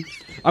 Sam.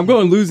 I'm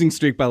going Losing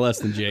Streak by Less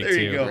Than Jake There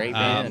you too. go. Great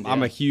band, I'm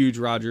yeah. a huge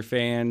Roger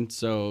fan.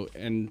 So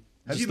and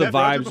Have just you the met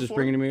Roger vibes just before?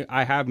 bringing to me.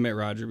 I have met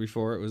Roger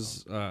before. It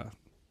was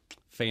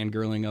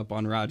fangirling up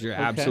on Roger.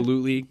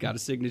 Absolutely. Got a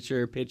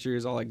signature,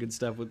 pictures, all that good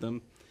stuff with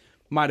them.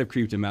 Might have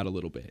creeped him out a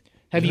little bit.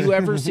 Have you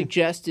ever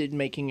suggested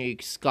making a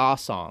ska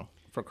song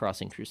for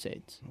Crossing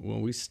Crusades? Well,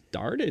 we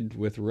started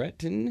with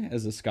Retton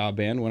as a ska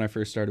band when I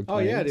first started Oh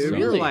playing. yeah, dude. so-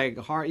 We were like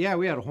hard. Yeah,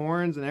 we had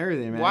horns and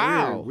everything, man.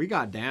 Wow. We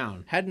got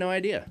down. Had no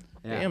idea.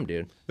 Yeah. Damn,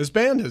 dude. This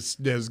band has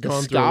gone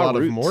through ska a lot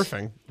roots. of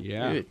morphing.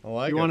 Yeah. Dude. I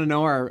like You it. want to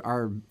know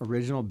our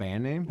original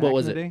band name? What back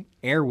was in the it?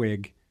 day?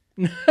 Airwig.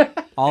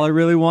 All I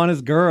really want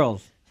is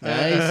girls.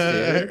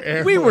 Nice,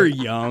 dude. We were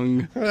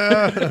young. All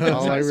I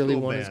High really school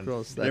want is band.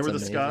 girls. They That's were the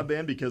amazing. ska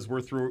band because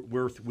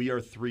we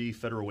are 3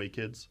 Federal Way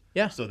kids.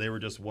 Yeah. So they were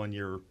just 1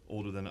 year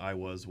older than I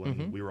was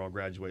when we were all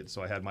graduating.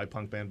 So I had my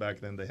punk band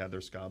back then. They had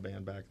their ska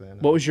band back then.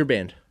 What was your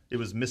band? It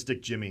was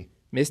Mystic Jimmy.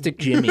 Mystic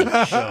Jimmy.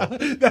 So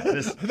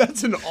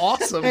That's an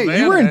awesome Hey, band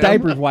you were in name.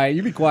 diapers, Wyatt.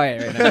 You be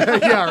quiet right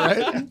now. Yeah,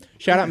 right?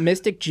 Shout out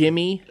Mystic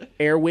Jimmy,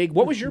 Airwig.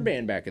 What was your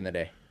band back in the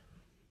day?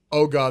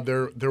 Oh, God,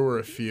 there were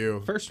a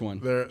few. First one.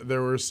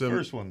 There were some.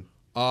 first one.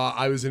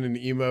 I was in an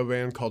emo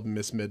band called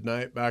Miss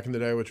Midnight back in the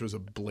day, which was a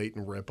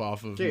blatant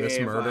ripoff of Miss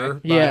AFI. Murder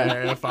by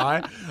Yeah.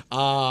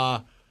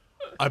 AFI.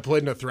 I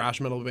played in a thrash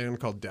metal band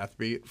called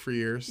Deathbeat for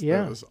years.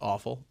 Yeah. That was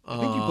awful. I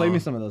think you played me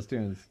some of those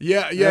tunes.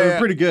 Yeah, They yeah, were yeah.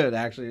 pretty good,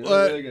 actually. They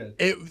were really good.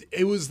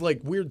 It was like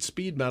weird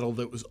speed metal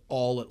that was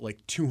all at like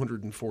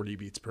 240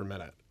 beats per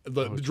minute.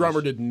 The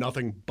drummer did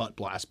nothing but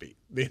blast beat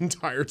the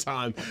entire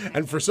time,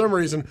 and for some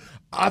reason,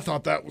 I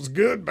thought that was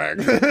good back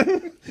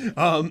then.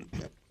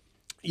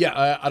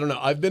 Yeah, I don't know.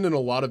 I've been in a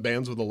lot of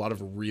bands with a lot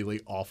of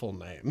really awful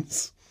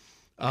names.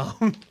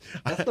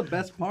 That's the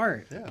best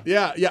part.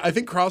 Yeah. Yeah. I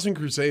think Crossing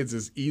Crusades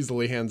is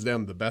easily, hands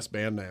down, the best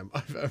band name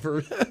I've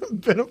ever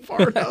been a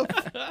part of.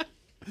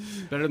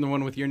 Better than the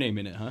one with your name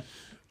in it, huh?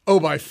 Oh,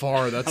 by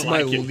far. That's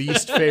my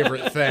least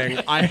favorite thing.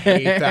 I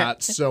hate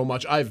that so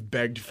much. I've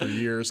begged for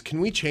years. Can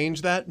we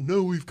change that?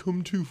 No, we've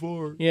come too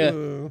far.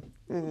 Yeah.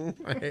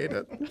 I hate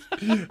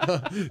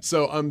it.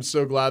 So I'm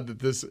so glad that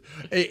this.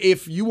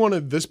 If you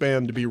wanted this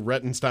band to be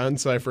Rhett and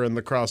Cypher and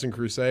the Crossing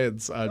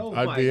Crusades,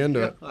 I'd be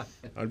into it.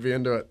 I'd be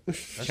into it.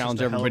 Challenge Just a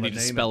hell of everybody a to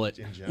name spell in- it.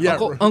 in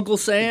general. Yeah, Uncle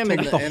Sam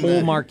and the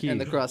whole marquee.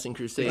 and the Crossing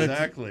Crusades.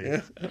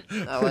 Exactly.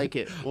 I like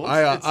it. Well,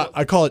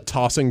 I call it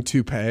tossing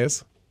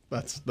toupees.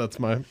 That's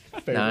my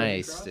favorite.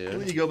 Nice, when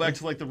dude. you go back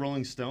to like the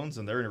Rolling Stones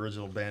and their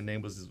original band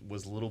name was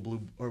Little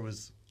Blue, or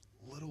was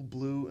Little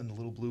Blue and the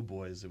Little Blue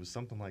Boys. It was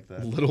something like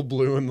that. Little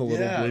Blue and the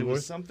Little yeah, Blue it was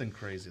Boys. something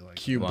crazy like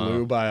that. Q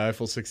Blue by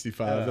Eiffel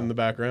 65 in the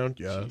background.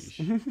 Yes.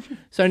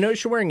 So I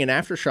noticed you're wearing an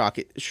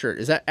Aftershock shirt.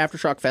 Is that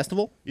Aftershock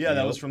Festival? Yeah,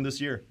 that was from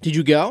this year. Did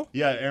you go?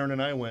 Yeah, Aaron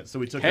and I went. So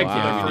we took Heck it for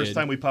yeah, the we first did.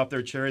 time we popped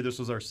their cherry. This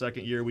was our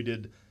second year. We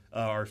did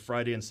our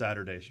Friday and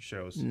Saturday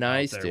shows. out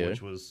Nice, there, dude.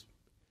 Which was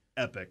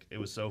epic. It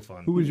was so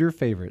fun. Who was your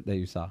favorite that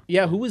you saw?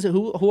 Yeah. Who was it?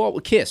 Who all?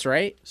 Kiss,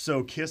 right?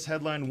 So Kiss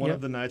headlined one Yep.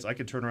 of the nights. I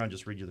could turn around and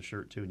just read you the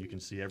shirt too, and you can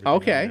see everything.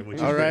 Okay, on there, which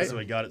is all good. right. So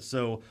we got it.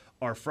 So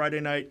our Friday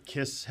night,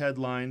 Kiss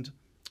headlined.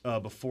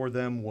 Before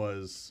them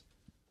was.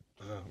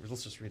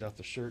 Let's just read out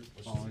the shirt.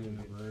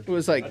 It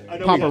was like I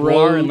know Papa we-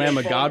 War Roach. and Lamb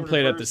of Fallen God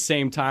played at the Reverse.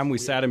 same time. We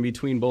sat in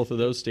between both of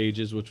those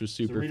stages, which was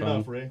So super read it fun.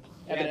 off, Ray.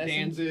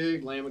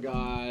 Danzig, Lamb of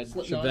God,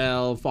 Slipknot.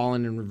 Chevelle,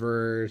 Fallen in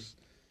Reverse,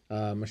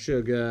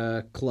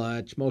 Meshuggah,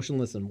 Clutch,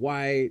 Motionless in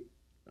White.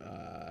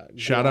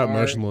 Shout out Guar,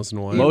 Motionless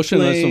and White.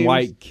 Motionless and Flames.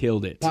 White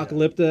killed it.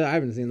 Apocalypta. I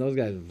haven't seen those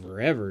guys in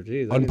forever. Jeez, I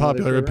didn't know they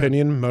Unpopular were around.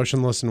 opinion,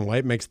 Motionless and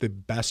White makes the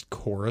best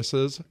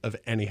choruses of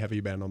any heavy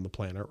band on the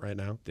planet right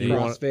now. They- You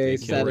want- Crossface, they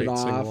Set It great Off,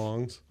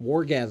 sing-alongs.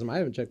 Wargasm. I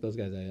haven't checked those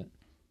guys out yet.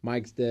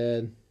 Mike's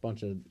Dead,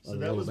 bunch of So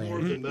that was more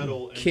of the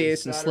metal. And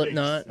Kiss then and Saturday-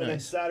 Slipknot. And then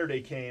Nice.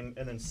 Saturday came,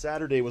 and then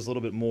Saturday was a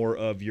little bit more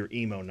of your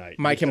emo night.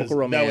 My because Chemical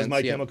That was Romance, My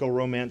yeah. Chemical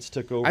Romance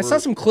took over. I saw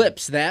some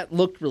clips. That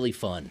looked really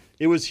fun.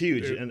 It was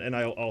huge, and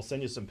I'll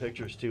send you some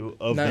pictures too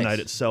of the Nice. night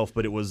itself.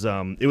 But it was Hot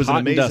an and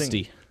amazing,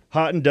 dusty.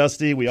 hot and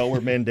dusty. We all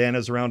wear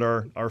bandanas around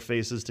our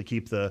faces to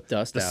keep the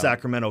Dust out.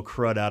 Sacramento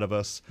crud out of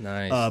us.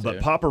 Nice, But dude.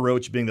 Mm-hmm. Papa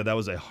Roach, being that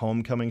was a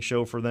homecoming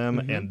show for them,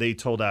 and they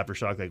told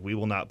Aftershock like we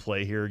will not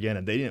play here again,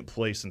 and they didn't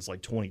play since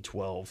like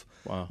 2012.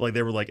 Wow. Like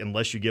they were like,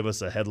 unless you give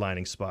us a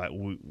headlining spot,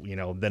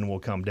 then we'll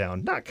come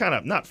down.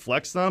 Not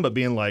flex them, but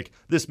being like,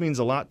 this means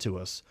a lot to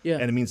us, Yeah.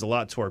 and it means a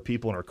lot to our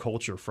people and our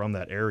culture from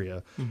that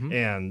area. Mm-hmm.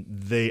 And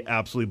they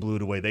absolutely blew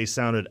it away. They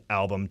sounded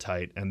album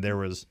tight, and there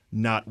was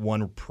not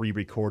one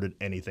pre-recorded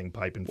anything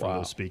piping from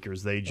those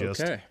speakers. They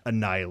just Okay.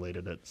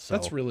 annihilated it. So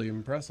That's really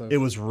impressive. it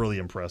was really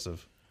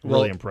impressive.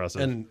 Well, Really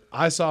impressive. And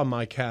I saw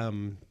my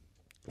chem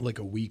like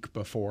a week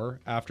before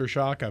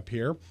Aftershock up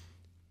here.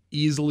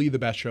 Easily the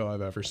best show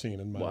I've ever seen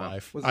in my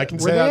life. I can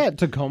Were say they that. at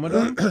Tacoma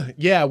Dome?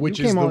 Yeah, which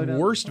You is came all the the way down-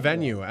 worst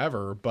venue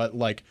ever. But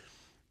like,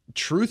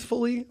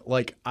 truthfully,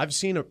 like I've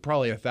seen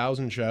probably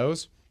 1,000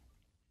 shows.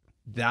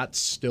 That's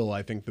still,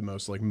 I think, the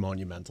most like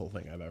monumental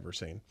thing I've ever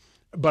seen.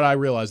 But I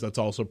realize that's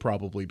also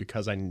probably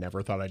because I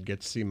never thought I'd get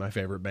to see my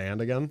favorite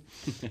band again.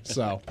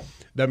 So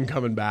them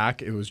coming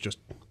back, it was just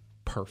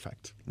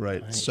perfect.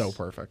 Right. So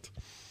perfect.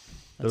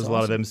 There's a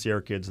lot of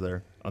MCR kids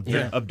there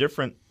of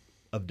different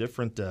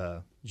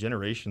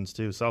generations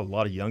too. Saw a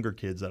lot of younger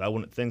kids that I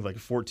wouldn't think like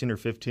 14 or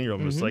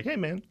 15-year-old was like, hey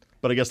man.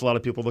 But I guess a lot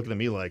of people looking at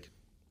me like,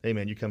 hey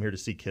man, you come here to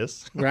see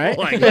Kiss, Right?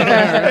 like,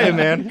 hey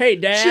man, Hey,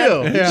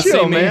 Dad.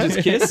 chill, man.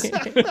 Just Kiss.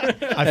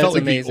 I felt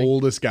like amazing. the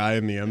oldest guy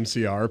in the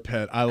MCR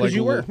pit. I like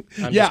you were.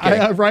 I'm yeah, just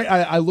kidding. right.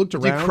 I looked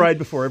You around. cried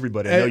before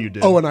everybody. I know you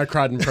did. Oh, and I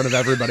cried in front of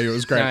everybody. It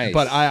was great. Nice.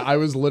 But I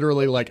was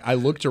literally like, I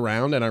looked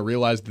around and I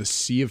realized the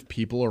sea of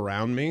people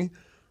around me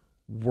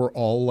were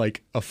all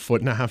like a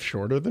foot and a half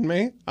shorter than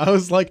me. I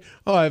was like,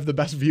 oh, I have the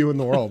best view in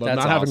the world. I'm That's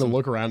not having to awesome.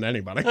 look around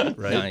anybody. right?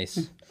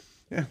 Nice.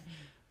 Yeah.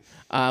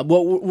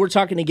 Well, we're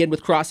talking again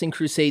with Crossing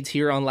Crusades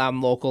here on Loud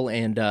and Local,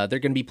 and they're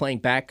going to be playing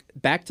back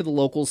to the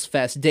Locals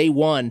Fest Day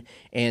 1,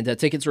 and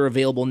tickets are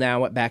available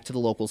now at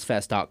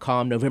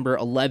backtothelocalsfest.com. November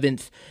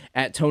 11th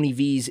at Tony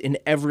V's in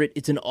Everett.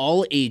 It's an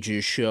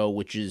all-ages show,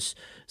 which is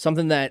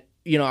something that,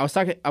 you know, I was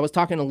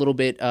talking a little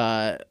bit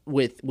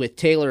with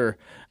Taylor,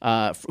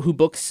 who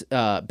books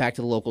Back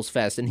to the Locals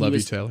Fest, and Love you,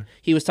 Taylor.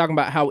 he was talking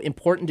about how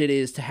important it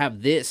is to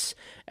have this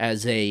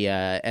as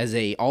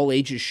a all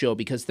ages show,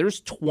 because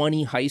there's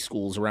 20 high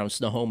schools around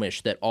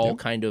Snohomish that all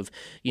kind of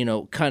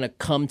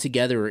come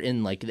together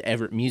in like the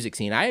Everett music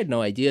scene. I had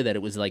no idea that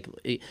it was like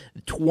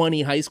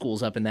 20 high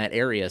schools up in that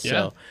area.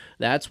 So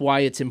that's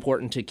why it's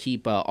important to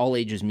keep all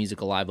ages music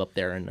alive up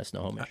there in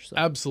Snohomish. So.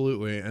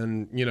 Absolutely.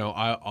 And, you know,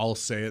 I'll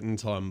say it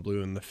until I'm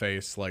blue in the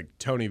face. Like,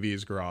 Tony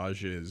V's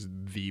Garage is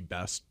the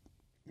best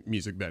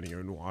music venue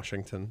in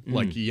Washington.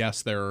 Like,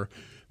 yes, there are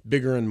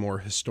bigger and more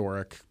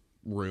historic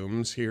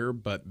rooms here,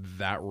 but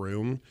that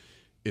room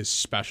is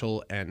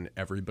special and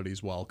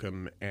everybody's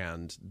welcome,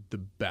 and the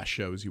best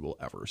shows you will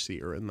ever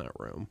see are in that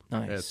room.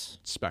 Nice. It's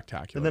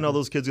spectacular. And then all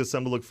those kids get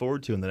something to look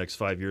forward to in the next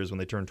 5 years when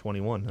they turn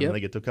 21, and Yep. they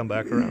get to come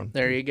back around.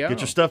 There you go. Get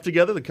your stuff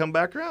together to come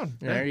back around.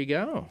 There you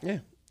go. Yeah.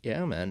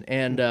 Yeah, man.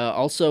 And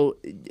also,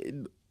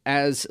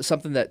 as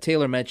something that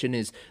Taylor mentioned,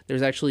 is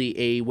there's actually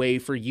a way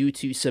for you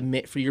to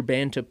submit for your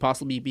band to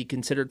possibly be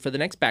considered for the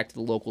next Back to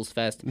the Locals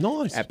Fest.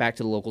 Nice. At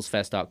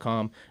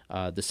backtothelocalsfest.com.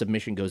 The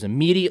submission goes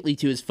immediately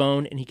to his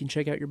phone, and he can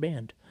check out your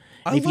band.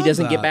 And if he love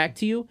doesn't get that. back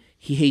to you,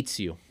 he hates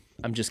you.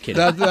 I'm just kidding.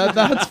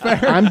 That's fair.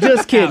 I'm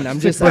just kidding. I'm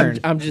just.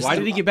 Why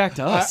did he get back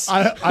to us?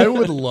 I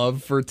would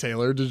love for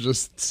Taylor to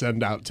just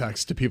send out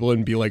texts to people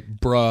and be like,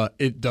 bruh,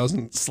 it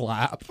doesn't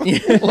slap.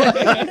 He's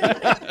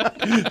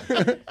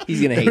gonna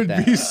It hate would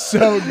that. be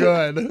so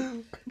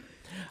good.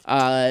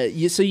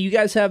 So you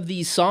guys have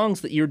these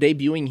songs that you're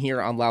debuting here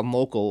on Loud and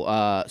Local.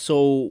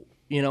 So,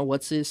 you know,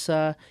 what's this?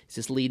 Is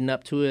this leading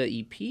up to an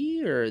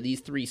EP, or are these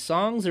 3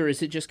 songs, or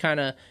is it just kind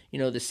of, you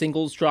know, the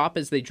singles drop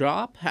as they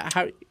drop?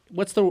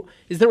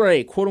 Is there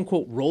a quote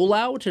unquote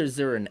rollout, or is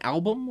there an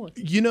album?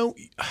 You know,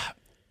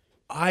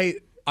 I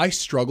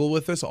struggle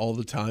with this all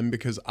the time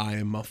because I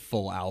am a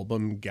full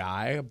album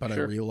guy, but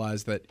Sure. I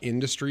realize that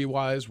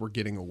industry-wise, we're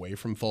getting away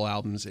from full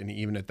albums, and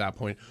even at that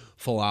point,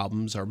 full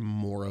albums are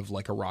more of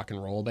like a rock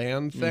and roll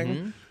band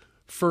thing.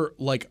 For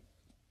like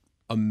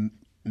a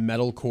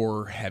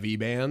metalcore heavy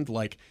band,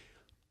 like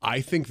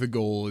I think the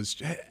goal is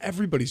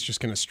everybody's just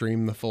going to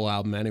stream the full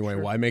album anyway.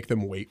 Why make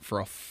them wait for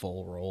a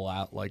full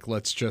rollout? Like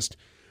let's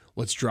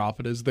drop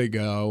it as they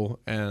go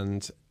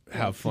and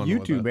have fun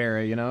with YouTube it.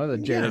 era, you know, the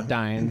Jared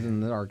Dines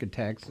and the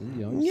Architects,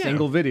 you know,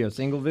 single video.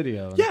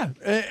 Yeah,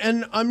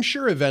 and I'm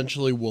sure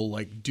eventually we'll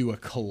like do a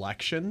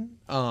collection.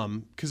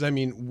 Because I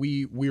mean,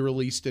 we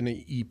released an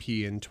EP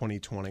in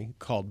 2020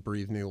 called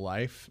 "Breathe New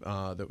Life."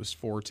 That was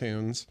 4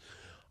 tunes,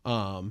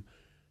 and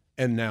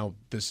and now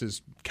this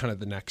is kind of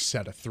the next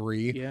set of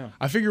 3. Yeah.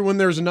 I figure when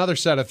there's another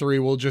set of 3,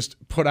 we'll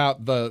just put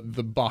out the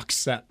box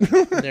set. There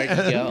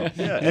you go.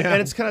 Yeah,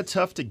 and it's kind of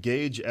tough to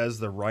gauge as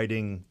the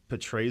writing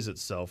portrays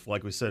itself.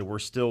 Like we said,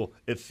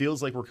 it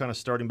feels like we're kind of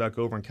starting back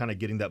over and kind of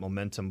getting that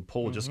momentum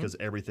pull just because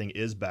everything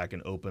is back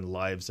and open.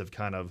 Lives have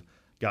kind of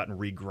gotten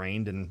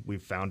regrained and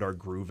we've found our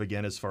groove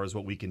again as far as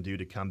what we can do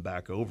to come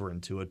back over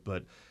into it.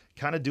 But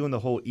kind of doing the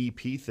whole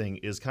EP thing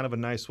is kind of a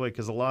nice way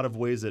because a lot of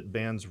ways that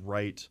bands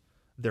write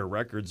their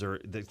records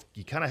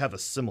you kind of have a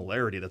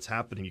similarity that's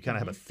happening. You kind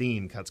of have a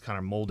theme that's kind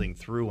of molding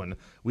through, and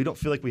we don't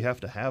feel like we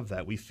have to have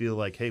that. We feel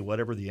like, hey,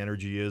 whatever the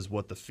energy is,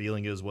 what the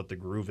feeling is, what the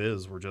groove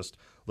is,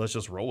 let's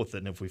just roll with it.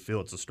 And if we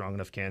feel it's a strong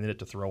enough candidate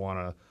to throw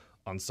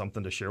on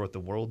something to share with the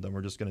world, then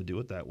we're just going to do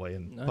it that way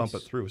and pump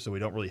it through. So we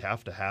don't really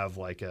have to have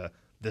like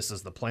this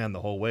is the plan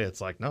the whole way.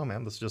 It's like, no,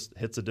 man, this just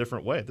hits a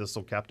different way. This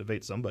will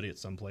captivate somebody at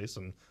some place,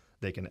 and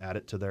they can add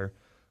it to their,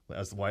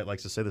 as Wyatt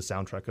likes to say, the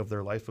soundtrack of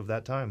their life of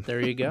that time. There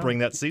you go. Bring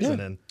that season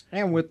in.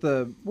 And with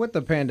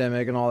the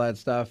pandemic and all that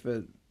stuff,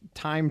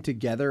 time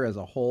together as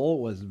a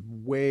whole was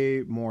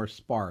way more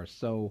sparse.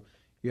 So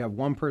you have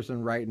one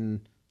person writing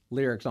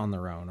lyrics on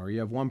their own, or you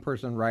have one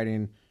person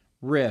writing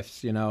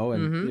riffs,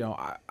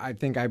 and I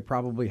think I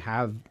probably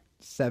have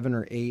 7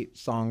 or 8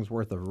 songs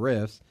worth of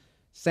riffs.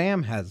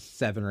 Sam has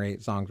 7 or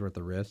 8 songs worth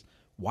of riffs.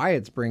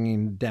 Wyatt's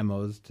bringing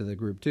demos to the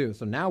group too.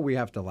 So now we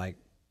have to like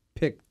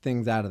pick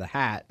things out of the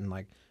hat and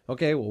like,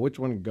 okay, well, which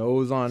one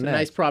goes on It's next? a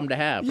nice problem to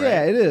have, right?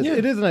 Yeah, it is. Yeah.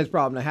 It is a nice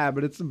problem to have,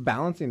 but it's a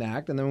balancing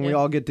act. And then when we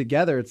all get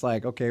together, it's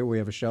like, okay, we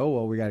have a show.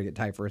 Well, we got to get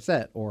tight for a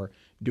set. Or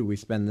do we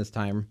spend this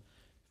time,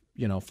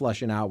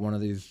 fleshing out one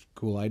of these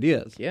cool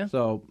ideas? Yeah.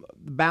 So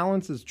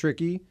balance is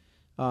tricky,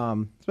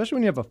 especially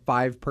when you have a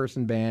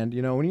 5-person band.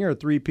 When you're a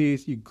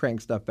 3-piece, you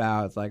crank stuff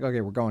out. It's like, okay,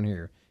 we're going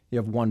here. You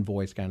have one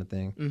voice kind of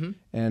thing. Mm-hmm.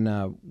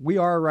 And we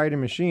are a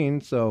writing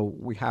machine, so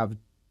we have a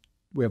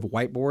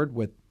whiteboard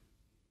with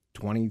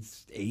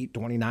 28,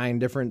 29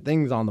 different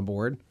things on the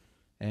board,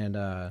 and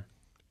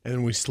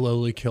we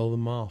slowly kill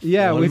them off.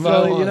 Yeah, we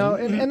slowly,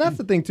 and that's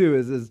the thing too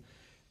is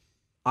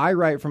I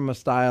write from a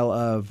style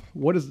of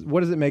what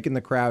does it make in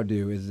the crowd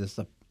do? Is this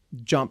a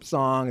jump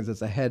song? Is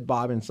this a head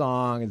bobbing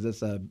song? Is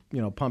this a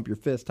pump your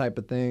fist type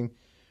of thing?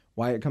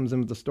 Wyatt comes in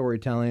with the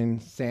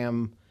storytelling.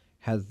 Sam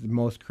has the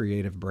most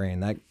creative brain.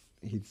 That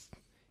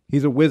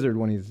he's a wizard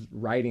when he's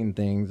writing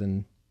things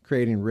and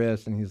creating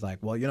riffs, and he's like,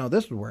 well,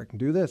 this would work, and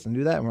do this and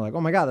do that, and we're like,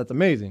 oh my god, that's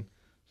amazing.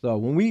 So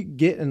when we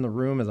get in the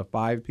room as a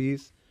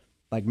 5-piece,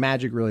 like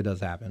magic really does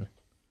happen.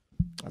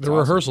 The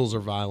rehearsals are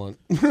violent.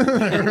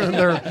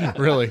 They're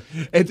really.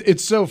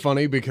 It's so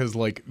funny because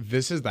like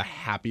this is the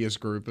happiest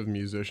group of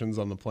musicians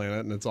on the planet,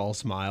 and it's all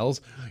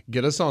smiles.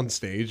 Get us on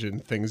stage,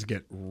 and things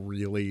get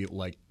really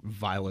like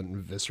violent and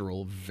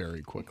visceral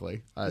very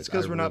quickly. It's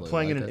because we're not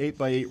playing in an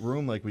 8x8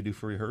 room like we do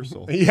for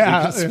rehearsal.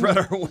 Yeah, we can spread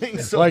our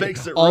wings, so like, it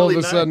makes it all really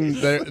of a sudden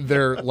nice.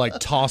 they're like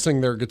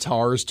tossing their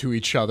guitars to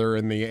each other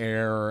in the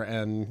air,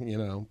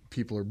 and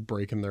people are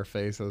breaking their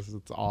faces.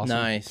 It's awesome.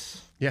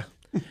 Nice. Yeah.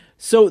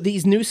 So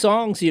these new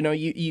songs,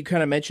 you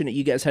kind of mentioned that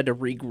you guys had to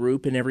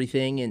regroup and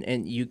everything,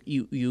 and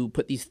you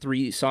put these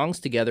 3 songs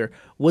together.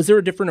 Was there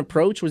a different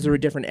approach? Was there a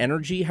different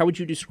energy? How would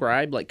you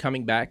describe like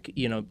coming back?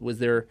 Was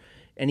there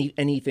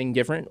anything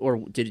different,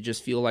 or did it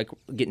just feel like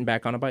getting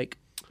back on a bike?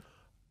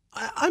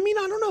 I mean,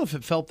 I don't know if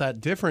it felt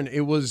that different.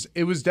 It was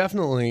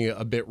definitely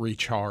a bit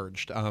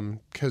recharged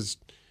because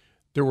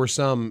there were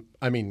some.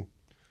 I mean,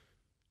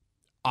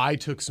 I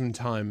took some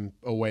time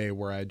away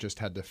where I just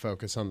had to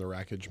focus on the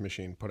Wreckage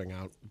Machine, putting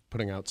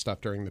out stuff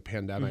during the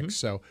pandemic. Mm-hmm.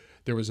 So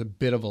there was a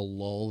bit of a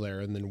lull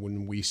there, and then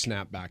when we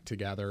snapped back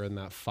together and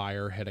that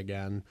fire hit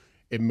again,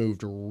 it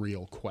moved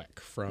real quick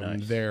from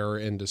there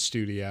into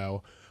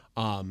studio.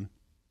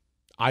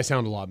 I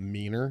sound a lot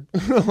meaner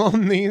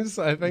on these,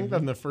 I think,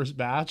 than the first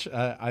batch.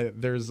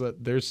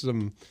 There's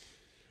some.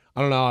 I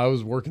don't know. I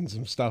was working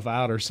some stuff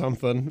out or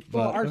something.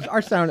 But well,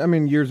 our sound. I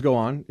mean, years go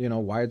on.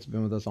 Wyatt's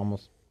been with us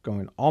almost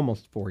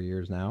 4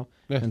 years now.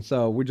 Yeah. And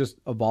so we just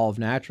evolve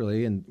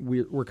naturally, and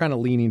we're kind of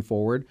leaning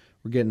forward.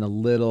 We're getting a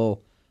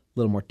little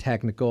more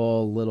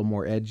technical, a little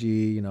more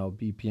edgy,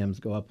 BPMs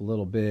go up a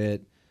little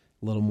bit,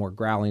 a little more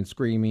growling,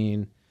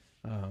 screaming.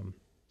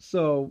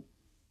 So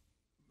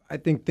I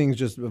think things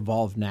just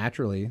evolve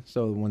naturally.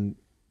 So when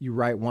you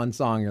write one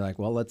song, you're like,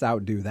 well, let's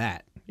outdo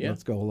that. Yeah.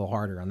 Let's go a little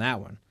harder on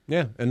that one.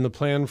 Yeah, and the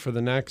plan for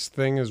the next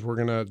thing is we're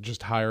gonna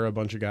just hire a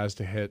bunch of guys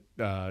to hit,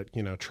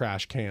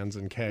 trash cans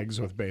and kegs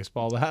with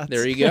baseball bats.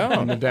 There you go.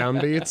 On the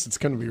downbeats, it's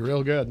gonna be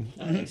real good.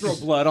 Throw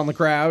blood on the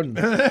crowd.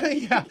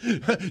 Yeah,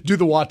 do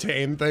the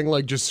Watain thing,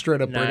 like just straight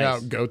up bring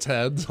out goats'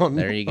 heads.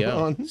 There you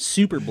go.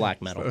 Super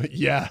black metal.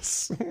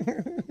 Yes.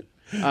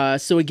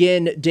 So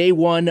again, day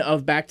one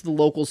of Back to the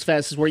Locals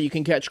Fest is where you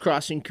can catch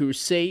Crossing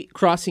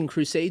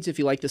Crusades if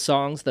you like the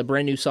songs, the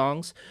brand new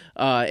songs,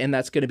 and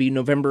that's going to be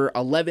November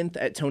 11th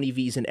at Tony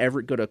V's in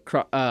Everett. Go to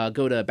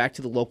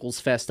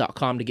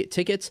backtothelocalsfest.com to get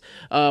tickets.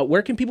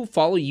 Where can people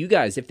follow you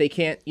guys if they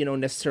can't,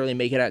 necessarily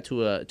make it out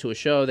to a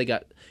show? They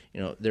got,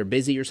 they're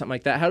busy or something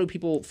like that. How do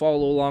people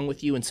follow along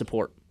with you and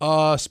support?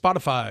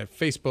 Spotify,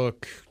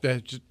 Facebook,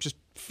 just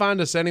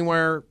find us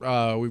anywhere.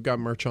 We've got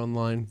merch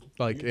online,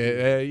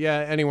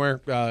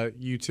 anywhere.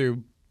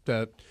 YouTube.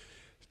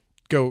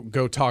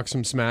 Go talk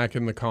some smack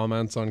in the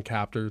comments on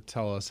Captor.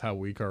 Tell us how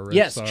weak our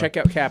riffs are. Check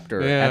out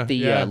Captor at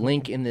the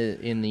link in the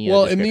and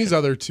these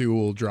other two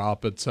will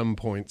drop at some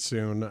point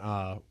soon.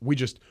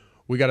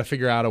 We got to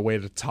figure out a way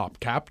to top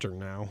Captor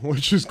now,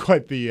 which is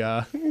quite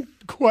the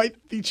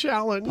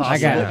challenge.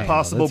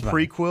 Possible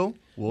prequel.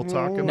 We'll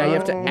talk about. Now you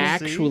have to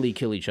actually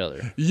kill each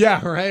other.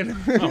 Yeah, right.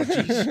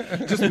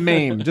 Just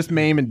maim and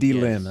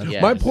delimb.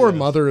 Yes. My poor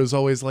mother is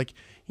always like,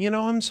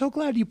 I'm so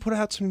glad you put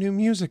out some new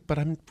music, but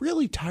I'm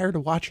really tired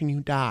of watching you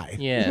die.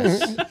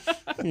 Yes.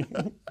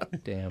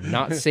 Damn,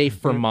 not safe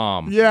for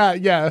mom.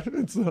 Yeah.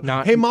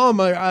 Hey, Mom,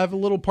 I have a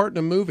little part in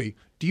a movie.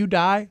 Do you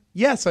die?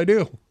 Yes, I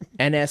do.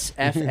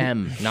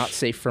 NSFM, not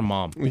safe for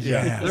mom.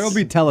 Yes. There will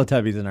be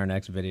Teletubbies in our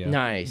next video.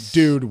 Nice.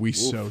 Dude, we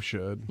so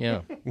should.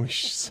 Yeah. We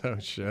so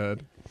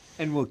should.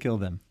 And we'll kill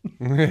them.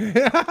 We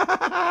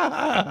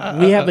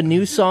have a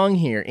new song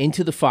here,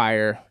 Into the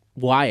Fire.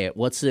 Wyatt,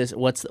 what's this?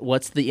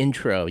 What's the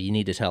intro you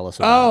need to tell us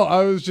about? Oh,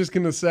 I was just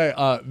going to say,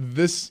 I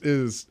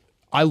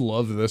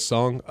love this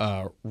song.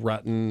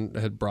 Rutten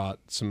had brought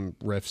some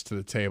riffs to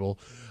the table.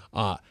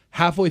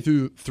 Halfway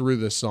through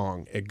this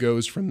song, it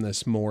goes from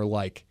this more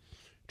like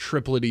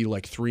triplety,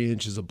 like 3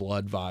 Inches of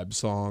Blood vibe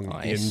song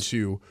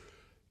into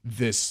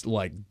this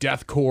like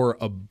deathcore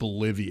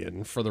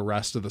oblivion for the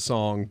rest of the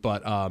song.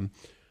 But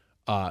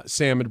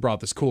Sam had brought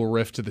this cool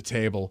riff to the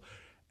table,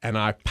 and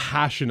I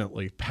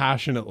passionately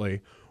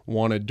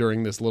wanted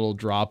during this little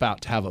dropout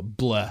to have a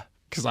bleh,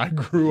 because I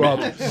grew up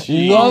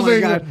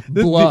loving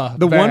blah.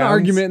 The one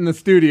argument in the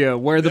studio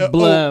where the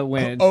blah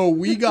went. Oh,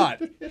 we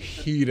got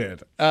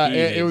heated.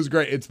 It was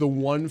great. It's the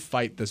one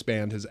fight this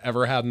band has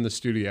ever had in the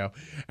studio,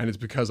 and it's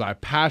because I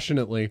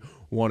passionately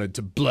wanted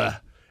to blah,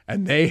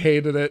 and they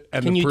hated it.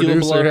 And Can the you producer do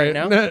a blah right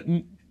now?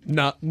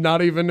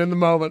 Not even in the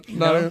moment.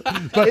 But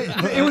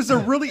it was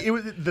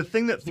the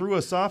thing that threw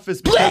us off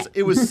is because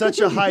it was such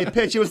a high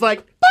pitch. It was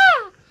like,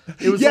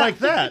 it was like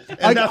that,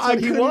 and that's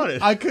what he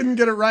wanted. I couldn't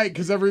get it right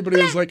because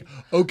everybody was like,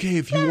 "Okay,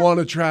 if you want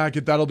to track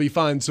it, that'll be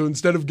fine." So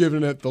instead of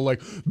giving it the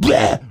like,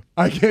 bleh,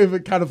 I gave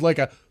it kind of like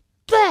a,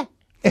 bleh,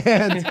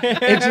 and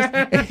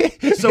it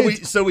just.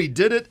 So we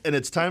did it, and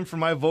it's time for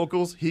my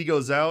vocals. He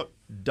goes out.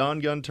 Don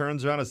Gunn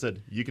turns around and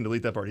said, "You can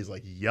delete that part." He's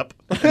like, "Yep."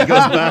 And he goes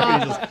back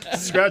and he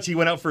just scratch. He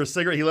went out for a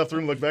cigarette. He left the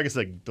room, looked back, and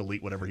said,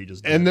 "Delete whatever he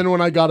just did." And then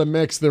when I got a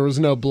mix, there was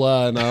no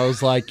blah, and I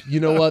was like, "You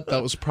know what?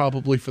 That was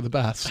probably for the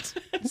best."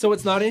 So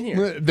it's not in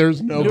here.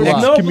 There's no blah.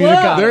 No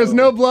blah. There's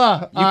no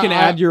blah. You can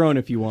add your own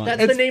if you want.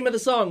 That's the name of the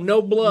song.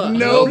 No blah.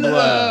 No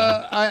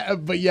blah.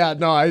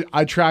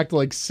 I tracked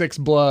like 6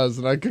 blahs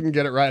and I couldn't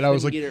get it right. I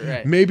was like, get it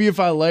right. maybe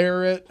if I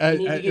layer it. You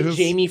need to get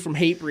Jamie from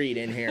Hatebreed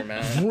in here,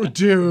 man.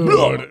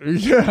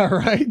 Dude. Yeah,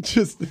 right.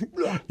 Just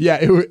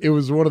it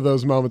was one of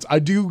those moments. I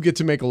do get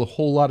to make a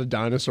whole lot of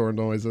dinosaur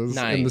noises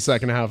in the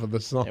second half of the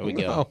song. There we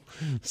go.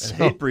 So,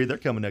 Hatebreed, they're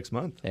coming next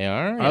month. They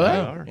are. They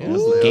are. Yeah.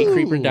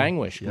 Gatecreeper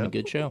Dangwish. Yep.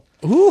 Good show.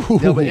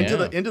 No,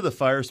 but Into the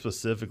Fire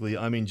specifically,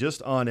 I mean,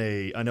 just on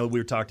I know we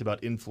were talked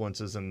about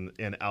influences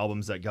and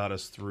albums that got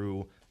us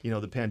through,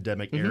 the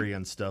pandemic area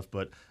and stuff,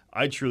 but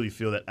I truly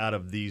feel that out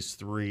of these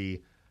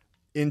three,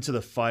 Into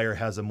the Fire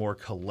has a more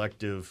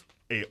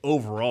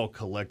overall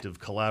collective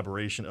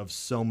collaboration of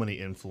so many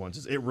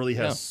influences. It really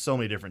has so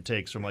many different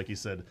takes from, like you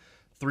said,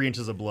 3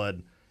 Inches of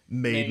Blood,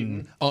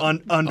 Maiden,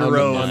 Under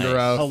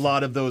Oath, a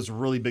lot of those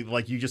really big,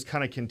 like you just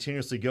kind of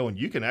continuously go, and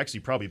you can actually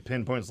probably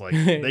pinpoint, like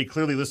they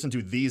clearly listen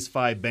to these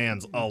 5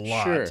 bands a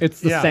lot. Sure. It's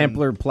the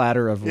sampler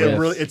platter of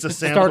riffs. It's a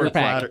sampler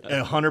platter,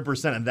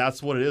 100%, and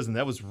that's what it is, and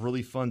that was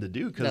really fun to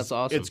do because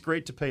awesome. It's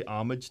great to pay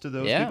homage to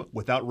those people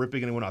without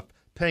ripping anyone off.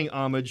 Paying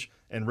homage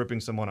and ripping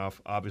someone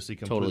off, obviously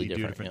completely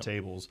totally different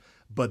tables.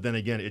 But then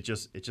again, it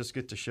just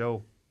gets to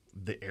show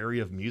the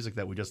area of music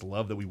that we just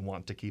love, that we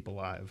want to keep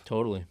alive.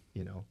 Totally.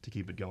 To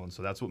keep it going.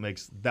 So that's what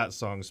makes that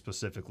song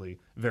specifically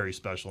very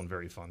special and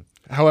very fun.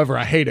 However,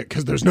 I hate it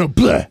because there's no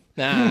bleh.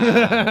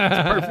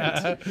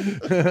 It's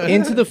perfect.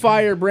 Into the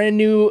Fire, brand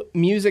new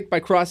music by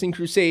Crossing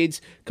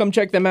Crusades. Come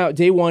check them out.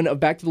 Day 1 of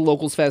Back to the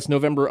Locals Fest,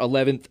 November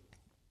 11th.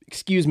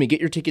 Get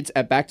your tickets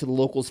at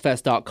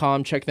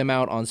backtothelocalsfest.com. Check them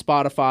out on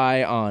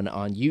Spotify, on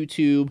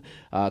YouTube.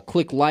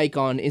 Click like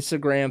on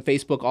Instagram,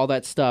 Facebook, all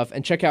that stuff.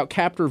 And check out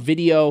Captor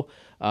Video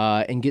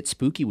and get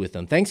spooky with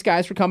them. Thanks,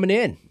 guys, for coming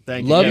in.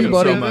 Thank you. Love you,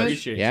 buddy. So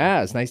much.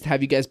 Yeah, it's nice to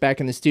have you guys back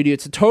in the studio.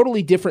 It's a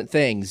totally different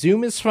thing.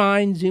 Zoom is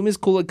fine. Zoom is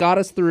cool. It got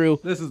us through.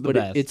 This is the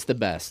best. It's the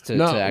best to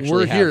No, actually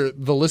we're have. here.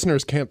 The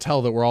listeners can't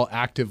tell that we're all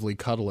actively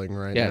cuddling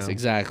right now. Yes,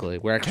 exactly.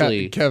 We're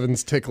actually...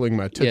 Kevin's tickling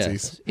my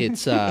tootsies.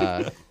 Yes,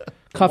 it's...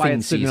 Cuffing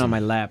Wyatt's sitting season. on my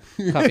lap.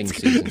 Cuffing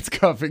season. It's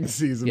cuffing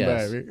season,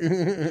 Yes.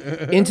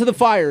 baby. Into the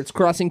Fire, it's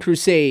Crossing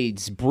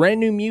Crusades. Brand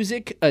new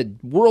music, a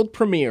world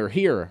premiere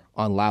here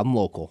on Loud and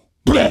Local.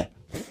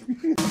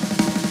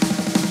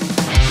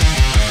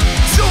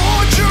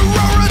 Torture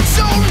or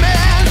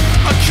atonement,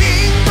 a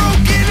king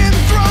broken and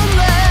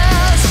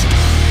throneless,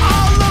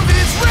 all of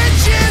his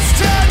riches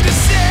turned to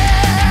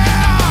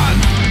sand.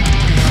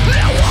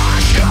 They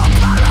wash up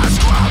by the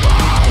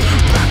scrubble,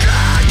 back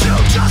into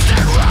dust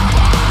and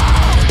rubble,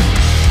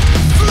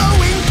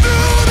 flowing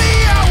through the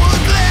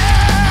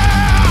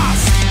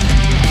hourglass.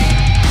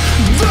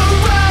 The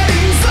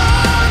writings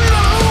on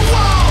the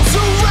walls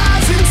will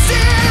rise and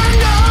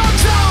stand up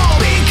tall,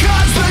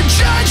 because the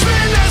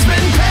judgment has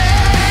been passed.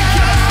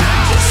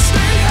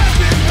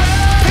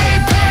 Pay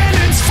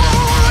penance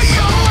for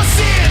your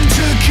sin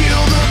to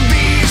kill the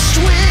beast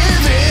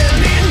within.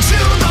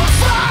 Into the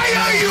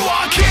fire you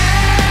are cast.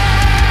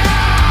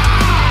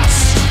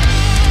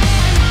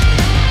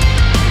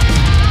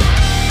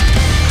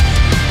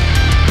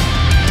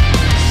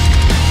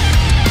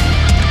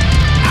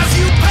 As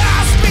you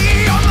pass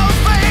beyond the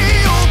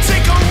veil,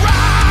 take a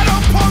ride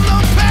upon the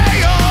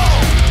pale,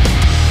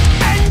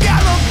 and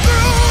gallop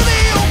through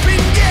the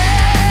open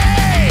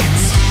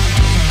gates.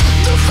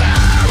 The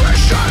fair is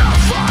sure to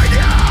find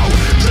you,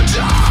 the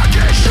dark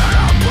is sure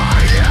to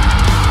burn you,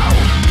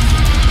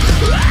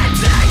 and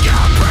take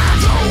your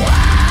breath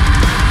away.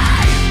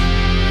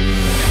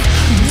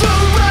 The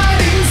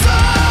writings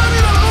on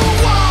the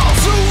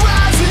walls will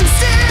rise and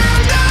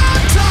stand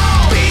up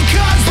tall,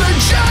 because the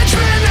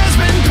judgment has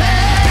been passed.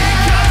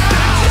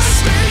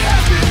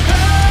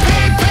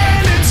 Pay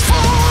penance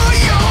for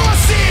your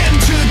sin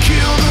to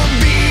kill the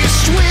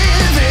beast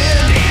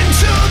within.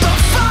 Into the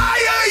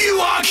fire you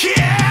are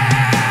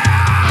cast.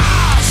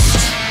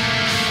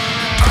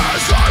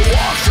 As I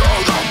walk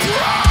through the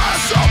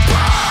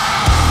precipice,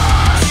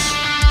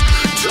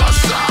 to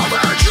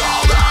salvage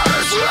all that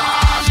is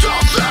left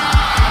of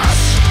this.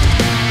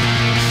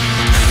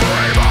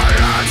 Free my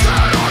hands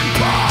and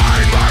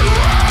unbind my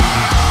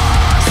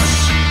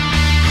wrists.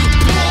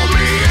 Pull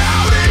me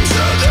out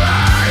into the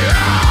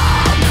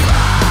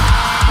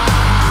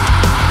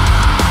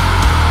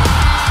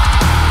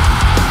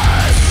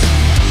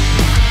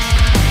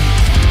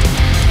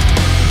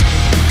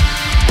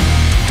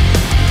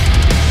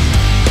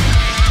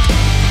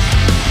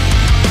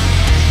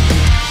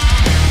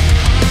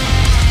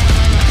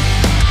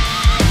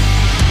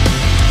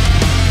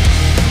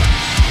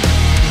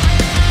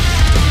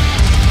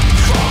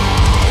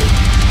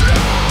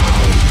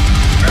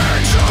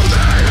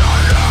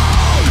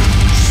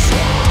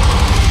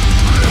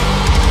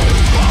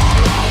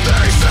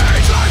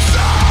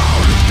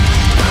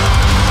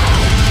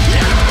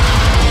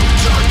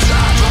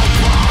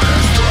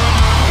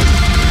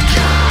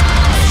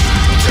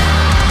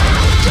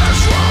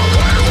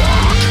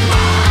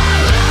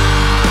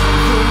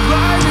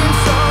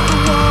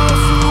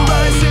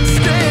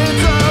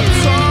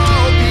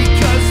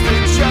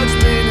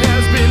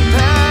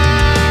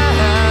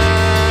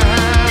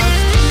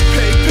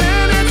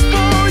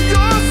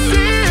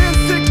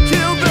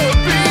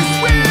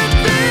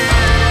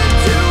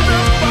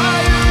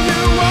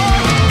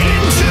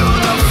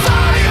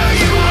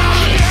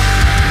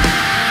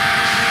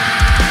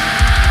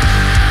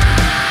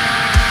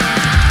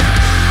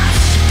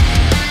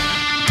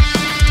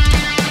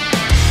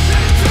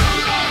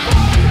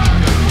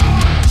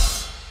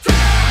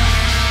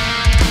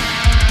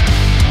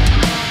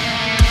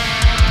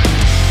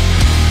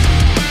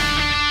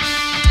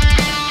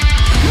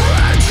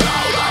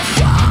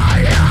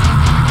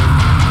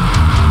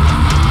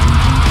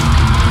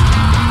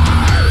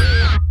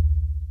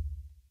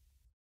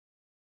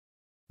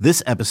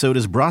This episode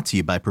is brought to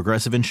you by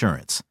Progressive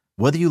Insurance.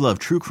 Whether you love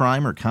true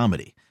crime or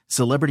comedy,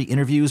 celebrity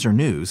interviews or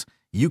news,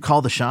 you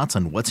call the shots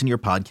on what's in your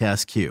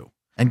podcast queue.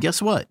 And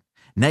guess what?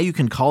 Now you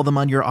can call them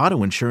on your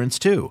auto insurance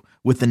too,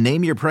 with the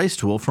Name Your Price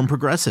tool from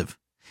Progressive.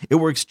 It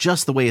works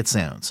just the way it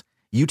sounds.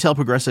 You tell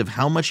Progressive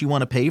how much you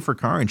want to pay for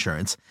car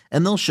insurance,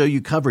 and they'll show you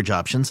coverage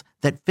options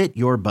that fit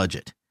your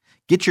budget.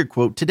 Get your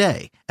quote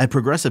today at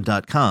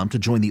Progressive.com to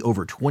join the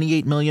over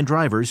 28 million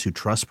drivers who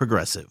trust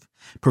Progressive.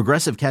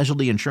 Progressive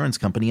Casualty Insurance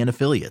Company and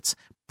Affiliates.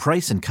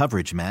 Price and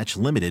coverage match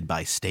limited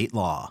by state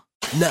law.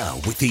 Now,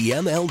 with the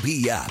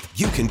MLB app,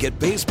 you can get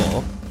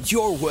baseball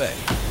your way.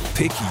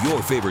 Pick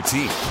your favorite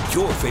team,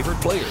 your favorite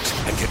players,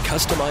 and get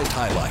customized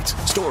highlights,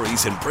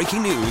 stories, and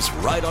breaking news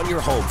right on your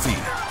home feed.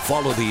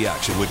 Follow the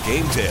action with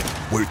Game 10,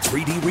 where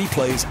 3D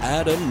replays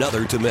add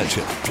another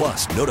dimension.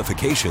 Plus,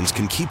 notifications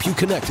can keep you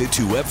connected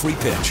to every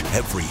pitch,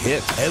 every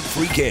hit,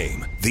 every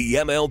game. The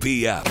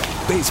MLB app.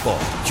 Baseball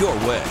your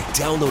way.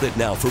 Download it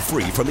now for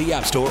free from the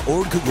App Store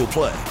or Google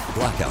Play.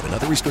 Blackout and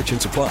other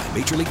restrictions apply.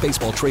 Major League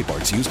Baseball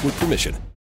trademarks used with permission.